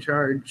guy in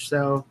charge.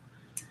 So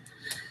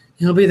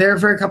he'll be there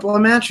for a couple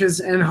of matches,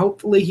 and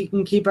hopefully he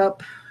can keep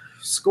up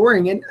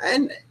scoring.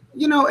 And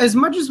as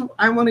much as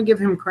I want to give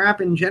him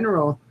crap in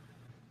general,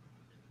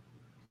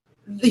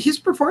 his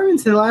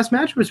performance in the last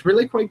match was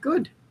really quite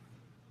good.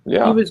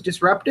 Yeah. He was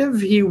disruptive.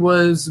 He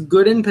was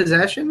good in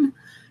possession.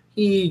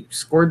 He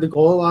scored the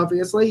goal,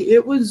 obviously.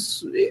 It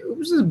was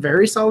a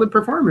very solid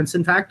performance.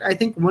 In fact, I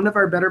think one of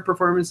our better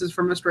performances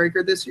from a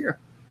striker this year.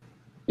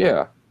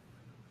 Yeah.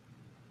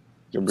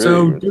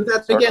 So do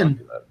that again.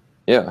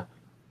 Yeah.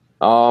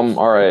 All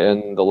right,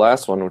 and the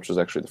last one, which was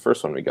actually the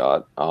first one we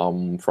got,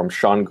 from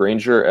Sean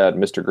Granger at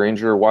Mr.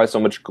 Granger. Why so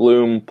much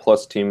gloom?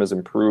 Plus team has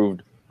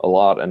improved a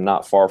lot and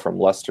not far from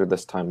Leicester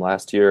this time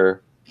last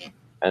year.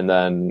 And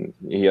then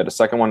he had a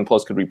second one.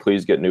 Plus, could we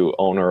please get new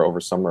owner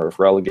over summer if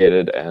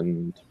relegated?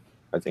 And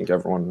I think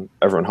everyone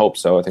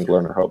hopes so. I think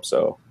Lerner hopes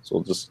so. So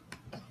we'll just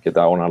get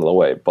that one out of the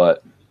way.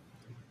 But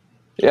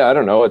yeah, I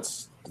don't know.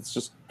 It's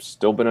just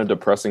still been a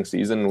depressing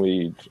season.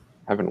 We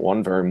haven't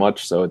won very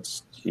much, so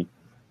it's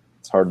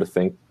hard to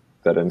think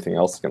that anything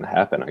else is going to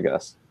happen, I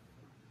guess.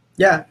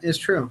 Yeah, it's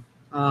true.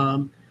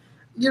 When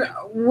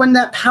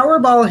that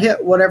Powerball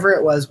hit whatever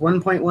it was,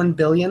 1.1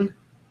 billion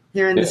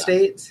here in the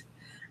States,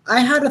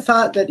 I had a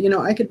thought that,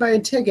 I could buy a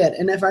ticket,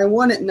 and if I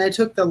won it and I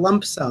took the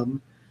lump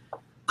sum,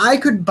 I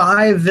could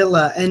buy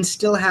Villa and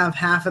still have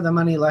half of the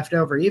money left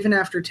over, even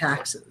after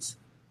taxes.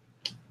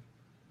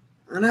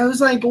 And I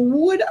was like,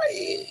 would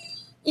I,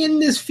 in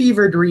this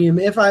fever dream,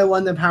 if I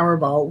won the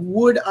Powerball,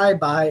 would I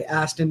buy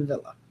Aston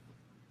Villa?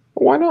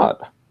 Why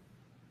not?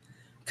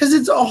 Because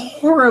it's a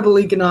horrible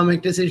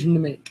economic decision to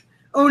make.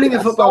 Owning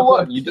a football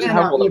club, you didn't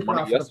have all the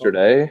money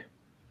yesterday.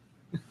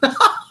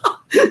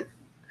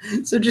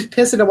 So just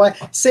piss it away.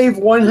 Save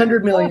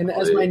 100 million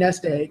as my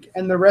nest egg,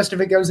 and the rest of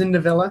it goes into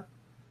Villa.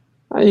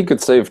 You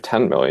could save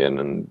 10 million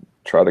and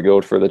try to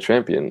go for the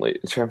Champions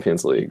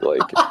League.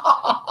 Like,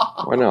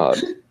 why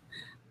not?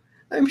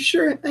 I'm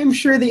sure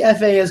the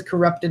FA is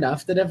corrupt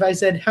enough that if I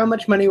said how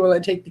much money will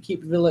it take to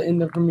keep Villa in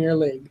the Premier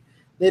League,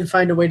 they'd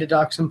find a way to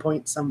dock some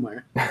points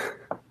somewhere.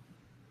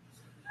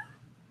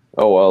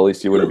 Oh well, at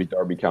least you wouldn't be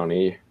Derby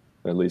County,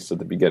 at least at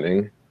the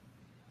beginning.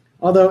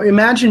 Although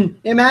imagine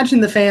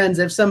the fans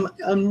if some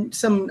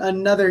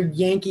another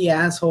Yankee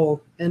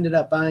asshole ended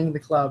up buying the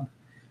club.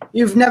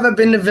 You've never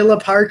been to Villa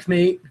Park,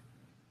 mate.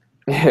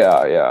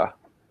 Yeah.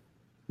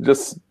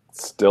 Just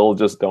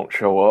don't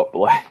show up.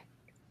 Like,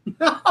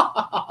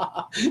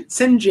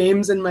 send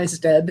James in my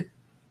stead.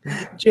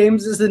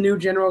 James is the new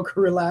General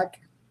Krulak.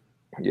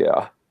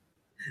 Yeah.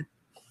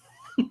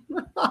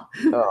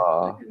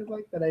 I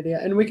like that idea,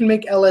 and we can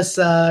make Ellis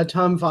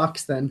Tom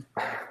Fox then.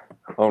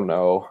 Oh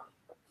no,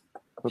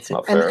 that's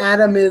not fair. And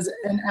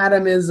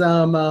Adam is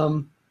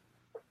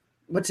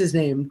what's his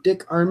name?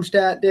 Dick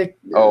Armstadt.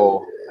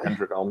 Oh,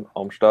 Hendrik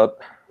Armstadt.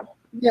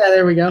 Yeah,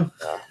 there we go.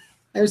 Yeah.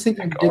 I was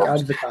thinking Dick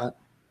Advocat.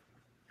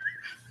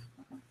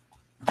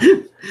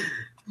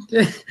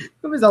 It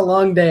was a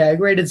long day. I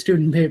graded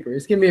student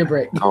papers. Give me a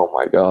break. Oh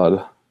my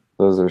God,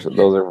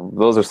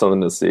 Those are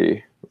something to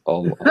see.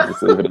 I'll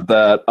just leave it at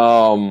that.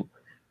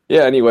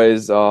 Yeah.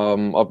 Anyways,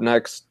 up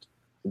next,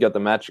 you got the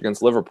match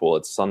against Liverpool.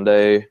 It's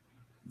Sunday,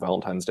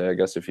 Valentine's Day, I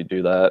guess. If you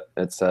do that,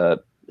 it's at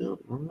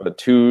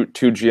 2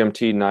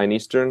 GMT, 9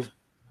 Eastern.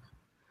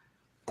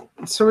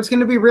 So it's going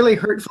to be really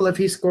hurtful if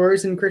he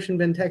scores and Christian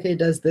Benteke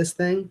does this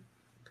thing.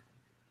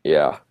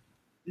 Yeah.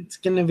 It's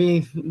going to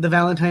be the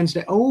Valentine's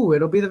Day. Oh,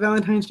 it'll be the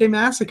Valentine's Day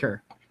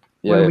massacre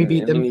Yeah, when we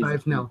beat them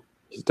 5-0.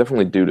 He's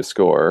definitely due to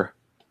score.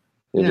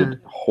 He Yeah. did a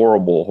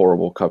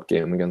horrible cup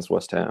game against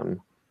West Ham.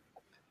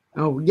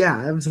 Oh, yeah,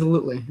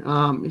 absolutely.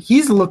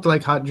 He's looked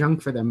like hot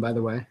junk for them, by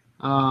the way.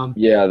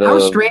 Yeah. How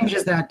strange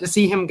is that to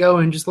see him go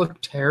and just look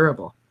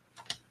terrible?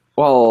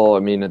 Well, I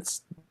mean,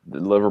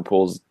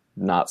 Liverpool's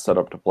not set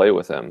up to play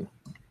with him.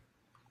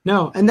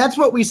 No, and that's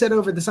what we said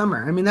over the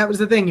summer. I mean, that was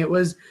the thing.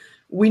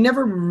 We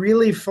never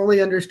really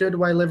fully understood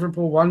why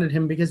Liverpool wanted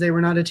him because they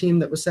were not a team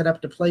that was set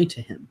up to play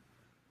to him.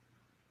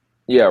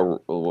 Yeah,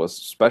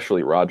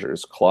 especially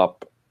Rodgers.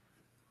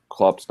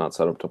 Klopp's not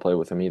set up to play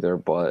with him either,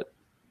 but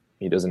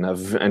he doesn't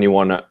have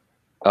anyone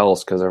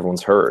else because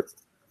everyone's hurt.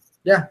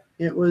 Yeah,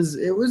 it was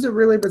a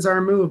really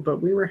bizarre move,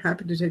 but we were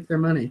happy to take their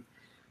money.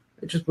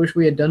 I just wish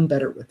we had done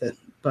better with it,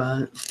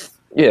 but...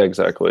 Yeah,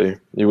 exactly.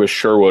 You wish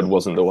Sherwood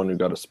wasn't the one who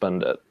got to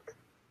spend it.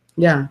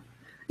 Yeah.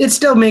 It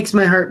still makes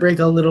my heart break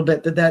a little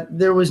bit that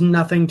there was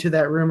nothing to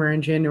that rumor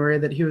in January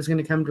that he was going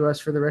to come to us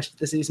for the rest of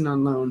the season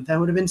on loan. That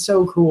would have been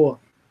so cool.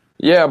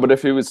 Yeah, but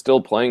if he was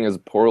still playing as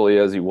poorly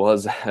as he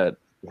was at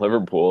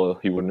Liverpool,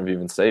 he wouldn't have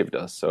even saved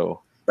us.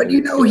 So, but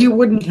he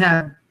wouldn't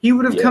have. He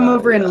would have come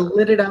over and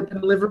lit it up,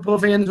 and Liverpool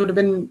fans would have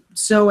been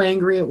so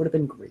angry. It would have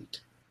been great.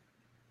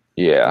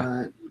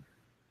 Yeah.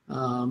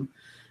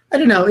 I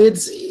don't know.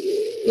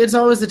 It's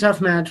always a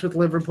tough match with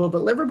Liverpool,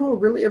 but Liverpool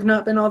really have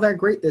not been all that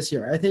great this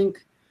year. I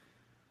think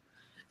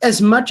as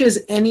much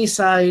as any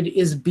side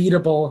is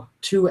beatable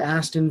to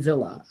Aston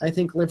Villa, I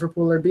think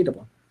Liverpool are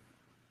beatable.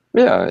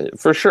 Yeah,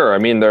 for sure. I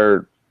mean,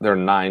 they're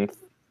ninth.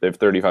 They have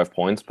 35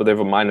 points, but they have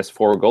a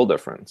 -4 goal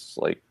difference.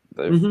 Like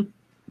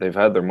they've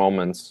had their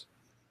moments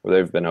where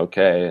they've been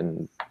okay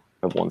and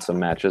have won some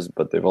matches,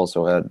 but they've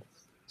also had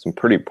some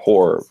pretty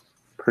poor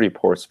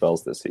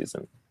spells this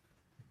season.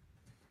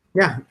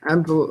 Yeah,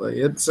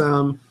 absolutely. It's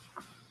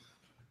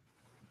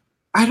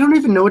I don't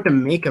even know what to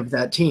make of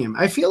that team.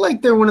 I feel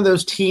like they're one of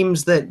those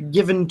teams that,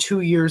 given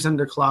 2 years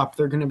under Klopp,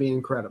 they're going to be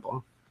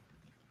incredible.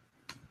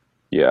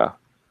 Yeah.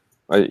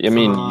 I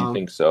mean, you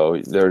think so.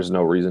 There's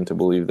no reason to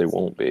believe they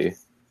won't be.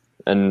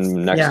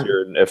 And next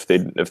year, if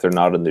they're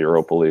not in the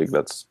Europa League,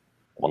 that's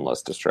one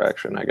less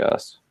distraction, I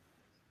guess.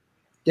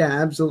 Yeah,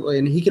 absolutely.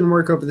 And he can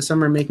work over the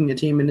summer making a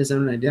team in his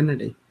own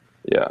identity.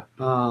 Yeah.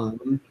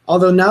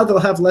 Although now they'll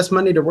have less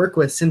money to work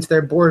with since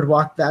their board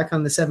walked back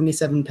on the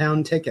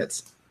 £77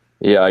 tickets.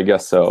 Yeah, I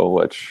guess so.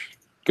 Which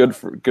good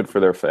for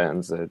their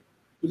fans.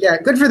 Yeah,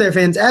 good for their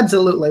fans.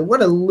 Absolutely.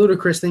 What a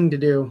ludicrous thing to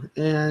do.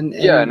 And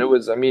it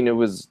was. I mean, it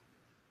was.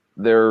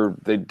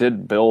 They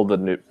did build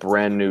a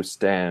brand new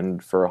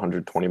stand for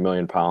 £120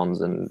 million,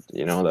 and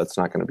that's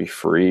not going to be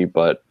free.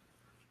 But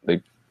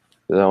the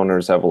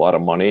owners have a lot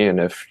of money, and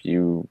if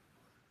you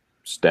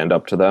stand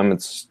up to them,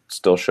 it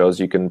still shows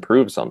you can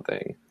prove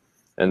something.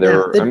 And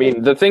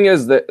the thing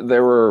is that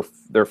they're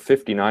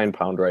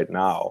 £59 right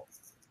now.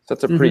 So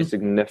that's a pretty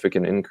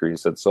significant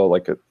increase. It's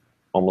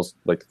almost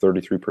like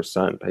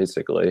 33%,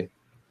 basically.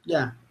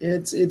 Yeah,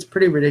 it's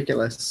pretty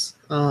ridiculous.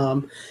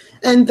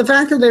 And the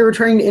fact that they were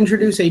trying to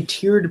introduce a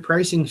tiered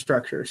pricing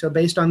structure, so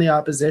based on the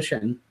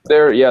opposition. They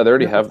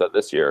already have that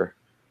this year.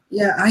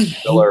 Yeah, I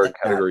hate that.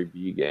 Category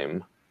B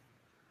game.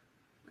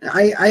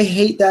 I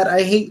hate that.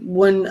 I hate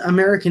when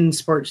American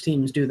sports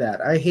teams do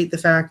that. I hate the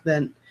fact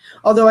that,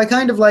 although I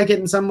kind of like it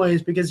in some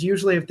ways, because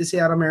usually if the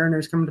Seattle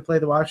Mariners come to play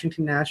the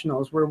Washington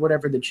Nationals, we're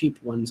whatever the cheap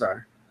ones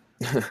are.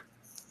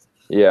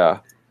 Yeah.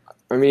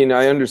 I mean,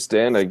 I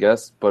understand, I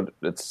guess, but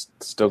it's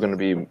still going to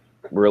be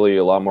really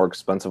a lot more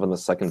expensive in the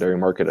secondary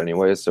market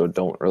anyway, so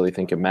don't really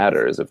think it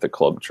matters if the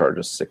club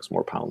charges £6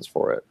 more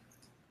for it.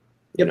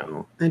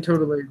 Yep, I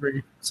totally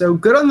agree. So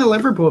good on the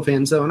Liverpool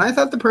fans, though, and I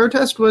thought the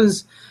protest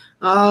was,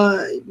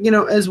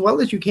 as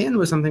well as you can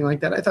with something like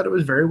that. I thought it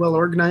was very well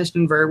organized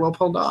and very well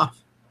pulled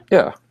off.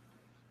 Yeah.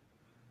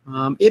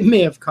 It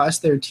may have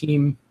cost their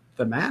team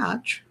the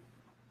match,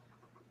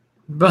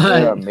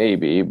 but yeah,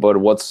 maybe. But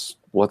what's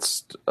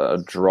a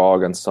draw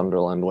against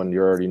Sunderland when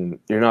you're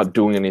not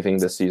doing anything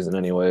this season,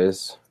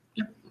 anyways?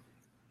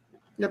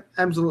 Yep,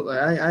 absolutely.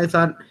 I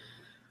thought,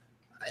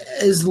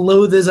 as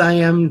loath as I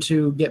am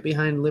to get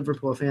behind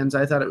Liverpool fans,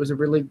 I thought it was a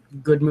really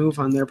good move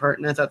on their part,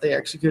 and I thought they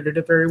executed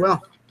it very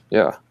well.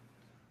 Yeah.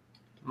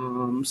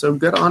 So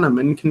good on them,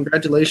 and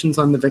congratulations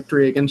on the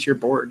victory against your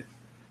board.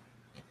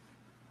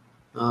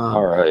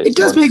 All right. It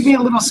does make me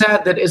a little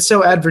sad that it's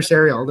so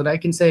adversarial that I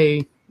can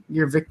say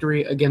your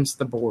victory against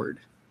the board.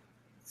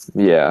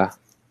 Yeah.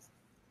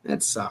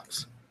 That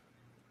sucks.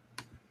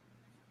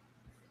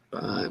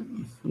 But,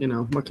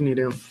 what can you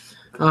do?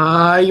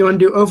 You want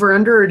to do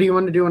over-under, or do you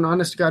want to do an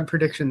honest-to-God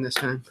prediction this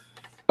time?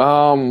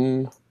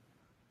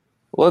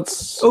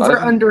 Let's...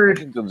 Over-under... I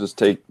think they'll just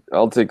take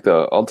I'll take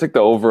the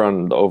over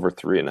on the over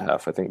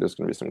 3.5. I think there's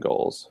going to be some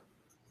goals.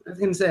 I was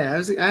gonna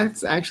say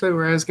that's actually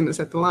where I was gonna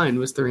set the line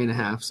was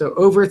 3.5. So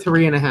over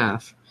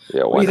 3.5.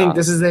 Yeah, What do why you think? not?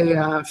 This is a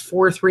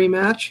 4-3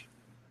 match?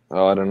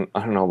 Oh, I don't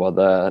know about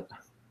that.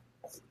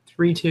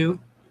 3-2.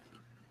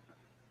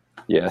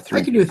 Yeah,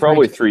 I could do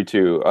probably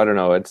 3-2. 3-2. I don't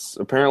know. It's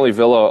apparently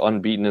Villa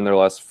unbeaten in their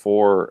last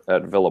 4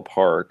 at Villa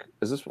Park.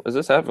 Is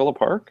this at Villa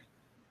Park?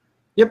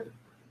 Yep.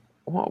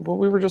 Well,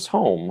 we were just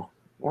home.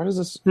 Why does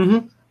this?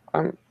 Mm-hmm.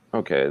 I'm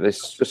okay. They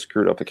just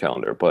screwed up the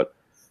calendar, but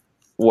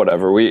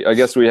whatever. I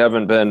guess we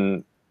haven't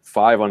been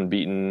 5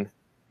 unbeaten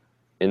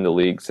in the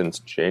league since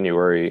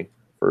January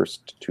 1st,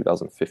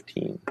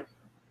 2015.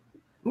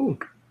 Ooh,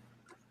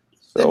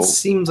 So that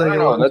seems I like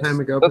don't a know. long time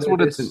ago, That's but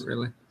what it it's isn't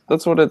really.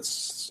 that's what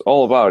it's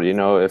all about. You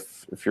know,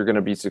 if you're going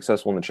to be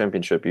successful in the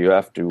championship, you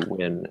have to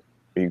win.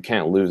 You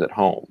can't lose at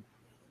home,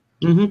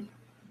 Mm-hmm.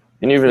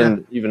 and Yeah.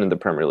 even in the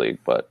Premier League.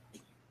 But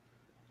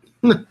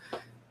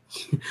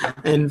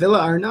And Villa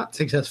are not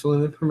successful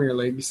in the Premier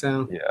League,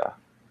 so yeah,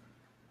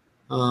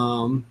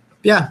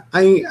 yeah,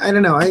 I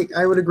don't know.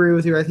 I would agree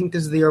with you. I think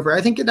this is the over.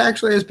 I think it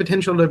actually has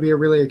potential to be a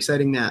really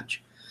exciting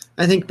match.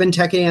 I think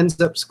Benteke ends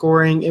up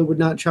scoring. It would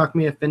not shock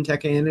me if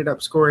Benteke ended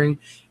up scoring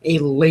a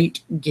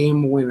late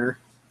game winner.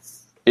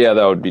 yeah,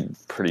 that would be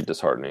pretty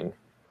disheartening.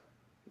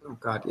 Oh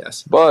God,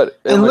 yes. But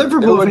And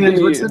Liverpool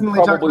fans would it'd suddenly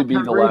talk probably about be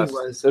how the great he last.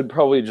 was. It'd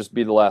probably just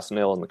be the last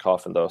nail in the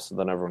coffin, though, so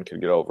then everyone could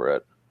get over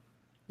it.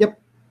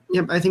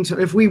 Yep, I think so.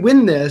 If we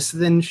win this,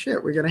 then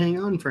shit, we got to hang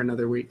on for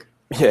another week.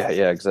 Yeah,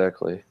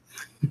 exactly.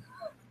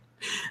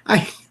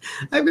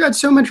 I've got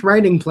so much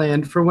writing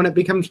planned for when it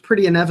becomes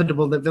pretty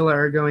inevitable that Villa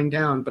are going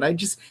down, but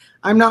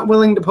I'm not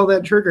willing to pull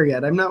that trigger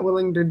yet. I'm not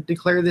willing to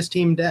declare this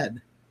team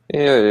dead.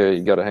 Yeah,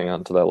 you got to hang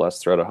on to that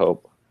last thread of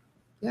hope.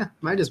 Yeah,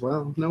 might as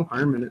well. No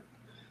harm in it.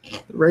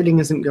 The writing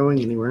isn't going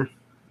anywhere.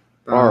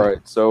 All right,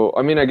 so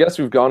I mean, I guess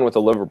we've gone with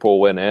the Liverpool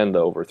win and the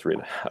over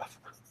 3.5.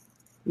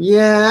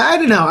 Yeah, I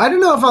don't know. I don't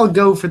know if I'll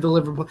go for the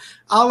Liverpool.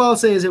 All I'll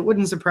say is it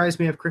wouldn't surprise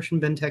me if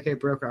Christian Benteke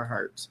broke our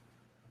hearts.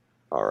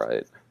 All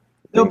right.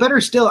 No,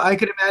 better still, I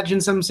could imagine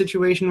some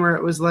situation where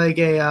it was like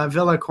a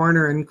Villa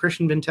corner and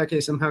Christian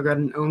Benteke somehow got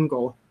an own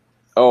goal.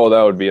 Oh,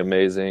 that would be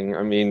amazing.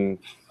 I mean,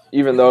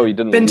 even though he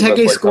didn't.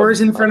 Benteke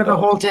scores in front of the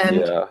whole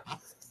tent. Yeah.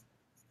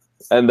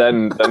 And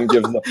then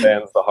gives the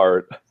fans the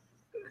heart.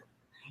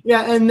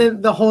 Yeah, and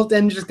then the whole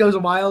tent just goes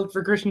wild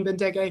for Christian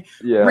Benteke.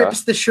 Yeah.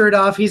 Rips the shirt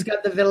off. He's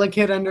got the Villa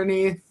kit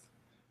underneath.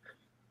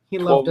 He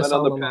loved us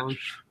all along.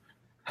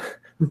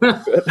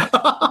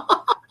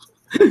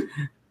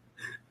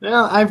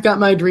 Well, I've got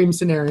my dream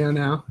scenario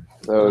now.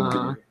 That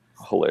would be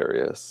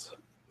hilarious.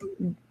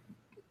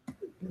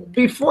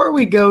 Before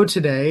we go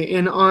today,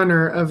 in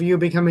honor of you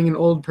becoming an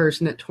old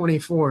person at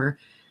 24,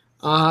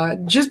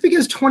 just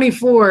because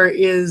 24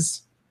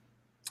 is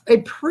a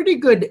pretty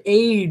good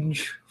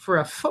age for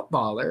a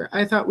footballer,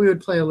 I thought we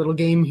would play a little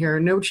game here.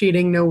 No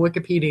cheating, no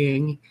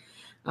Wikipediaing.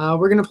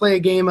 We're going to play a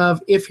game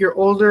of if you're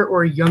older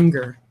or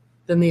younger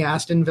than the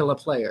Aston Villa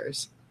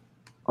players.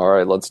 All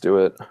right, let's do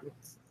it.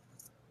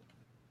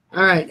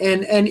 All right,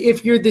 and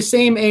if you're the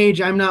same age,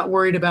 I'm not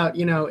worried about,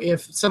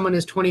 if someone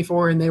is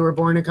 24 and they were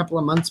born a couple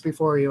of months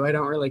before you. I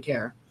don't really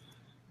care.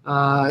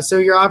 So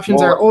your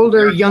options are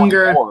older,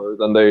 younger.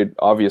 Then they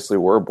obviously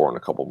were born a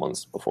couple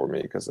months before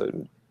me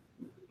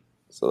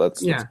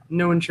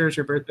No one shares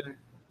your birthday.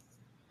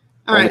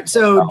 All right,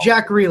 so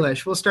Jack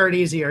Grealish. We'll start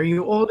easy. Are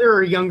you older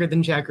or younger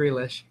than Jack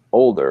Grealish?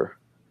 Older.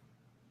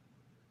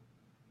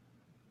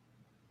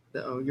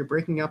 Oh, you're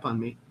breaking up on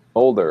me.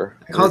 Older.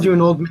 I called you an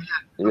old man.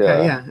 Yeah.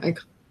 Okay, yeah.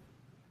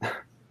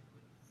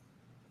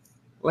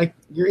 Like,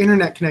 your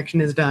internet connection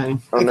is dying.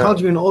 I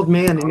called you an old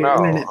man, and your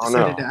internet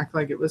decided to act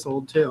like it was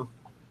old, too.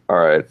 All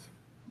right.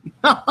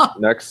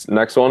 Next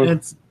one.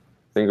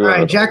 All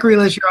right, Jack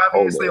Grealish, you're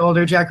obviously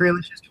older. Jack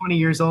Grealish is 20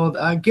 years old.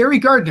 Gary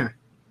Gardner.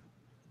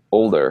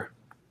 Older.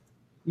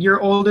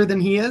 You're older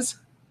than he is?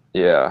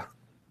 Yeah.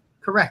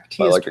 Correct.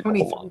 He is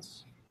 20.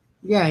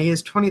 Yeah, he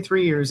is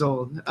 23 years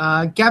old.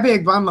 Gabby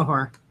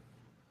Agbonlahor.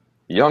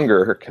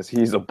 Younger, because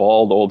he's a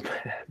bald old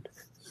man.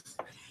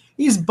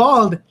 He's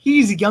bald.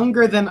 He's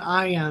younger than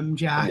I am,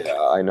 Jack.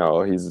 Yeah, I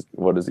know.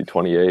 What is he,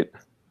 28?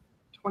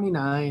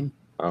 29.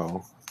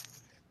 Oh.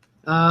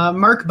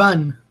 Mark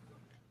Bunn.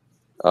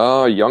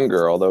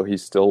 Younger, although he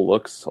still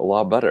looks a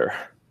lot better.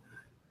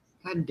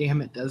 God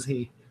damn it, does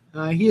he?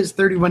 He is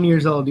 31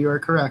 years old. You are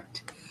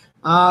correct.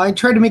 I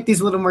tried to make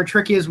these a little more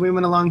tricky as we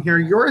went along here.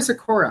 Yoris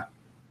Akora.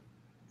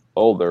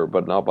 Older,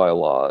 but not by a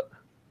lot.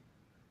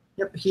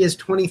 Yep, he is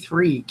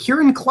 23.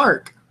 Kieran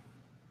Clark.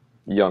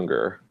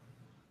 Younger.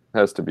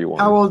 Has to be one.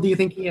 How old do you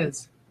think he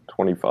is?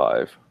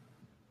 25.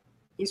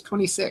 He's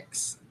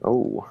 26. Oh.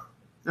 All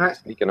right.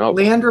 Speaking of.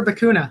 Leandro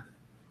Bacuna.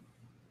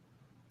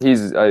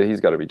 He's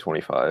got to be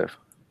 25.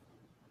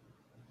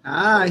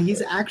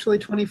 He's actually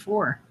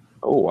 24.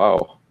 Oh,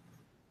 wow.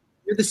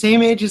 You're the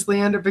same age as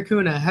Leandro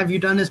Bacuna. Have you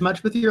done as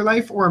much with your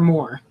life or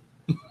more?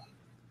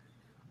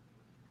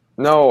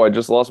 No, I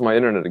just lost my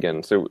internet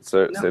again. Say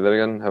that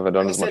again. Have I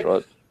done as much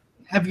what?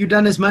 Have you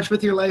done as much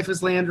with your life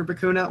as Leandro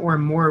Bacuna, or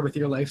more with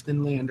your life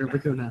than Leandro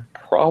Bacuna?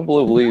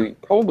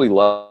 Probably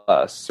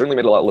less. Certainly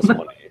made a lot less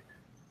money.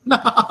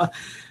 All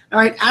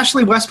right,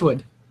 Ashley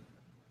Westwood.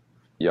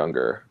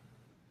 Younger.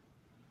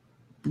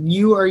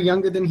 You are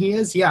younger than he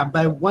is? Yeah,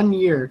 by 1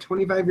 year,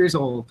 25 years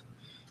old.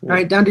 All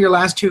right, down to your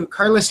last two.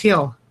 Carlos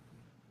Hill.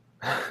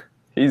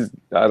 I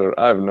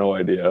have no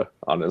idea,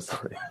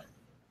 honestly.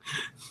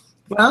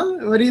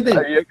 Well, what do you think?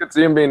 I could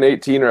see him being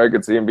 18 or I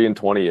could see him being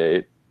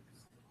 28.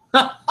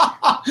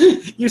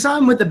 You saw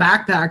him with the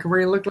backpack where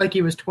he looked like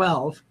he was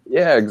 12.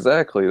 Yeah,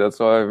 exactly. That's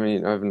why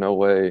I have no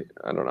way.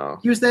 I don't know.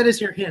 Use that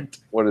as your hint.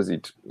 What is he?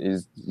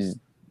 Is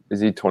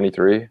he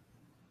 23?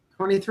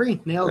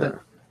 23. Nailed it.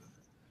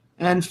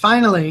 And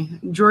finally,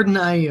 Jordan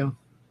Ayew.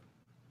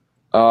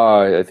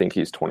 I think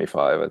he's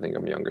 25. I think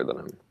I'm younger than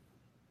him.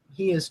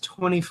 He is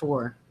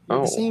 24.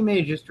 You're the same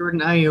age as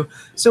Jordan Ayew.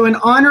 So in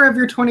honor of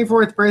your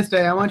 24th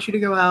birthday, I want you to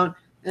go out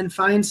and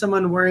find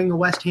someone wearing a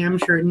West Ham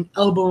shirt and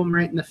elbow him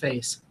right in the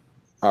face.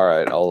 All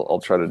right,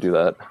 I'll try to do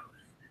that.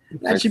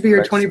 That should be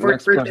your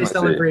 24th birthday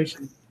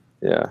celebration.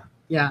 Yeah.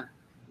 Yeah.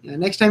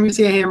 Next time you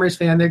see a Hammers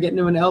fan, they're getting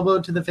an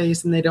elbow to the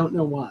face and they don't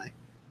know why.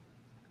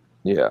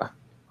 Yeah.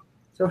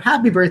 So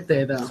happy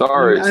birthday, though.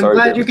 Sorry. I'm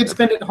glad you could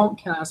spend it home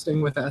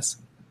casting with us.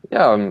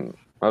 Yeah,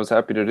 I was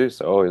happy to do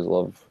so. I always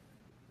love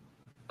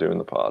doing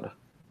the pod.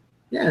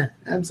 Yeah,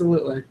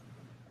 absolutely.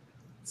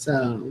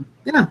 So,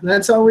 yeah,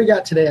 that's all we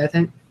got today, I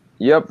think.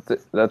 Yep,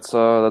 that's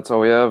all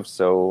we have.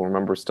 So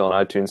remember, still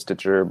on iTunes,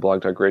 Stitcher,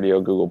 Blog Talk Radio,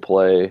 Google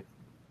Play,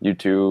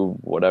 YouTube,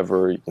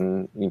 whatever. You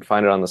can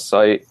find it on the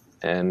site,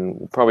 and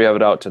we'll probably have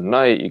it out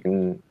tonight.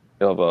 You'll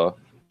have a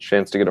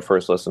chance to get a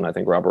first listen. I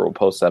think Robert will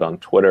post that on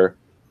Twitter.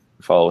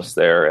 Follow us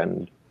there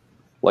and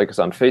like us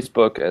on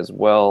Facebook as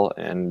well.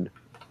 And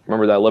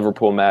remember that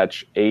Liverpool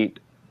match, it's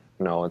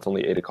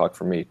only 8 o'clock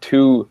for me.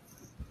 2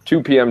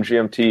 p.m.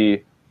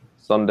 GMT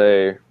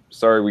Sunday.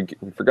 Sorry, we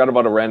forgot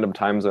about a random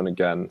time zone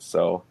again.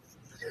 So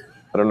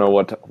I don't know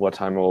what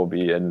time it will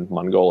be in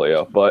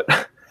Mongolia, but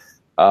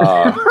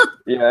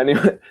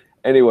yeah.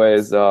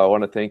 Anyways, I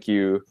want to thank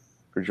you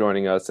for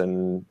joining us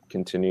and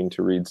continuing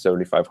to read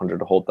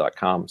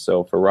 7500toholt.com.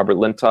 So for Robert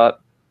Lintott,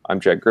 I'm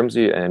Jack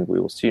Grimsey, and we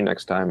will see you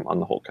next time on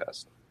the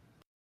Holtcast.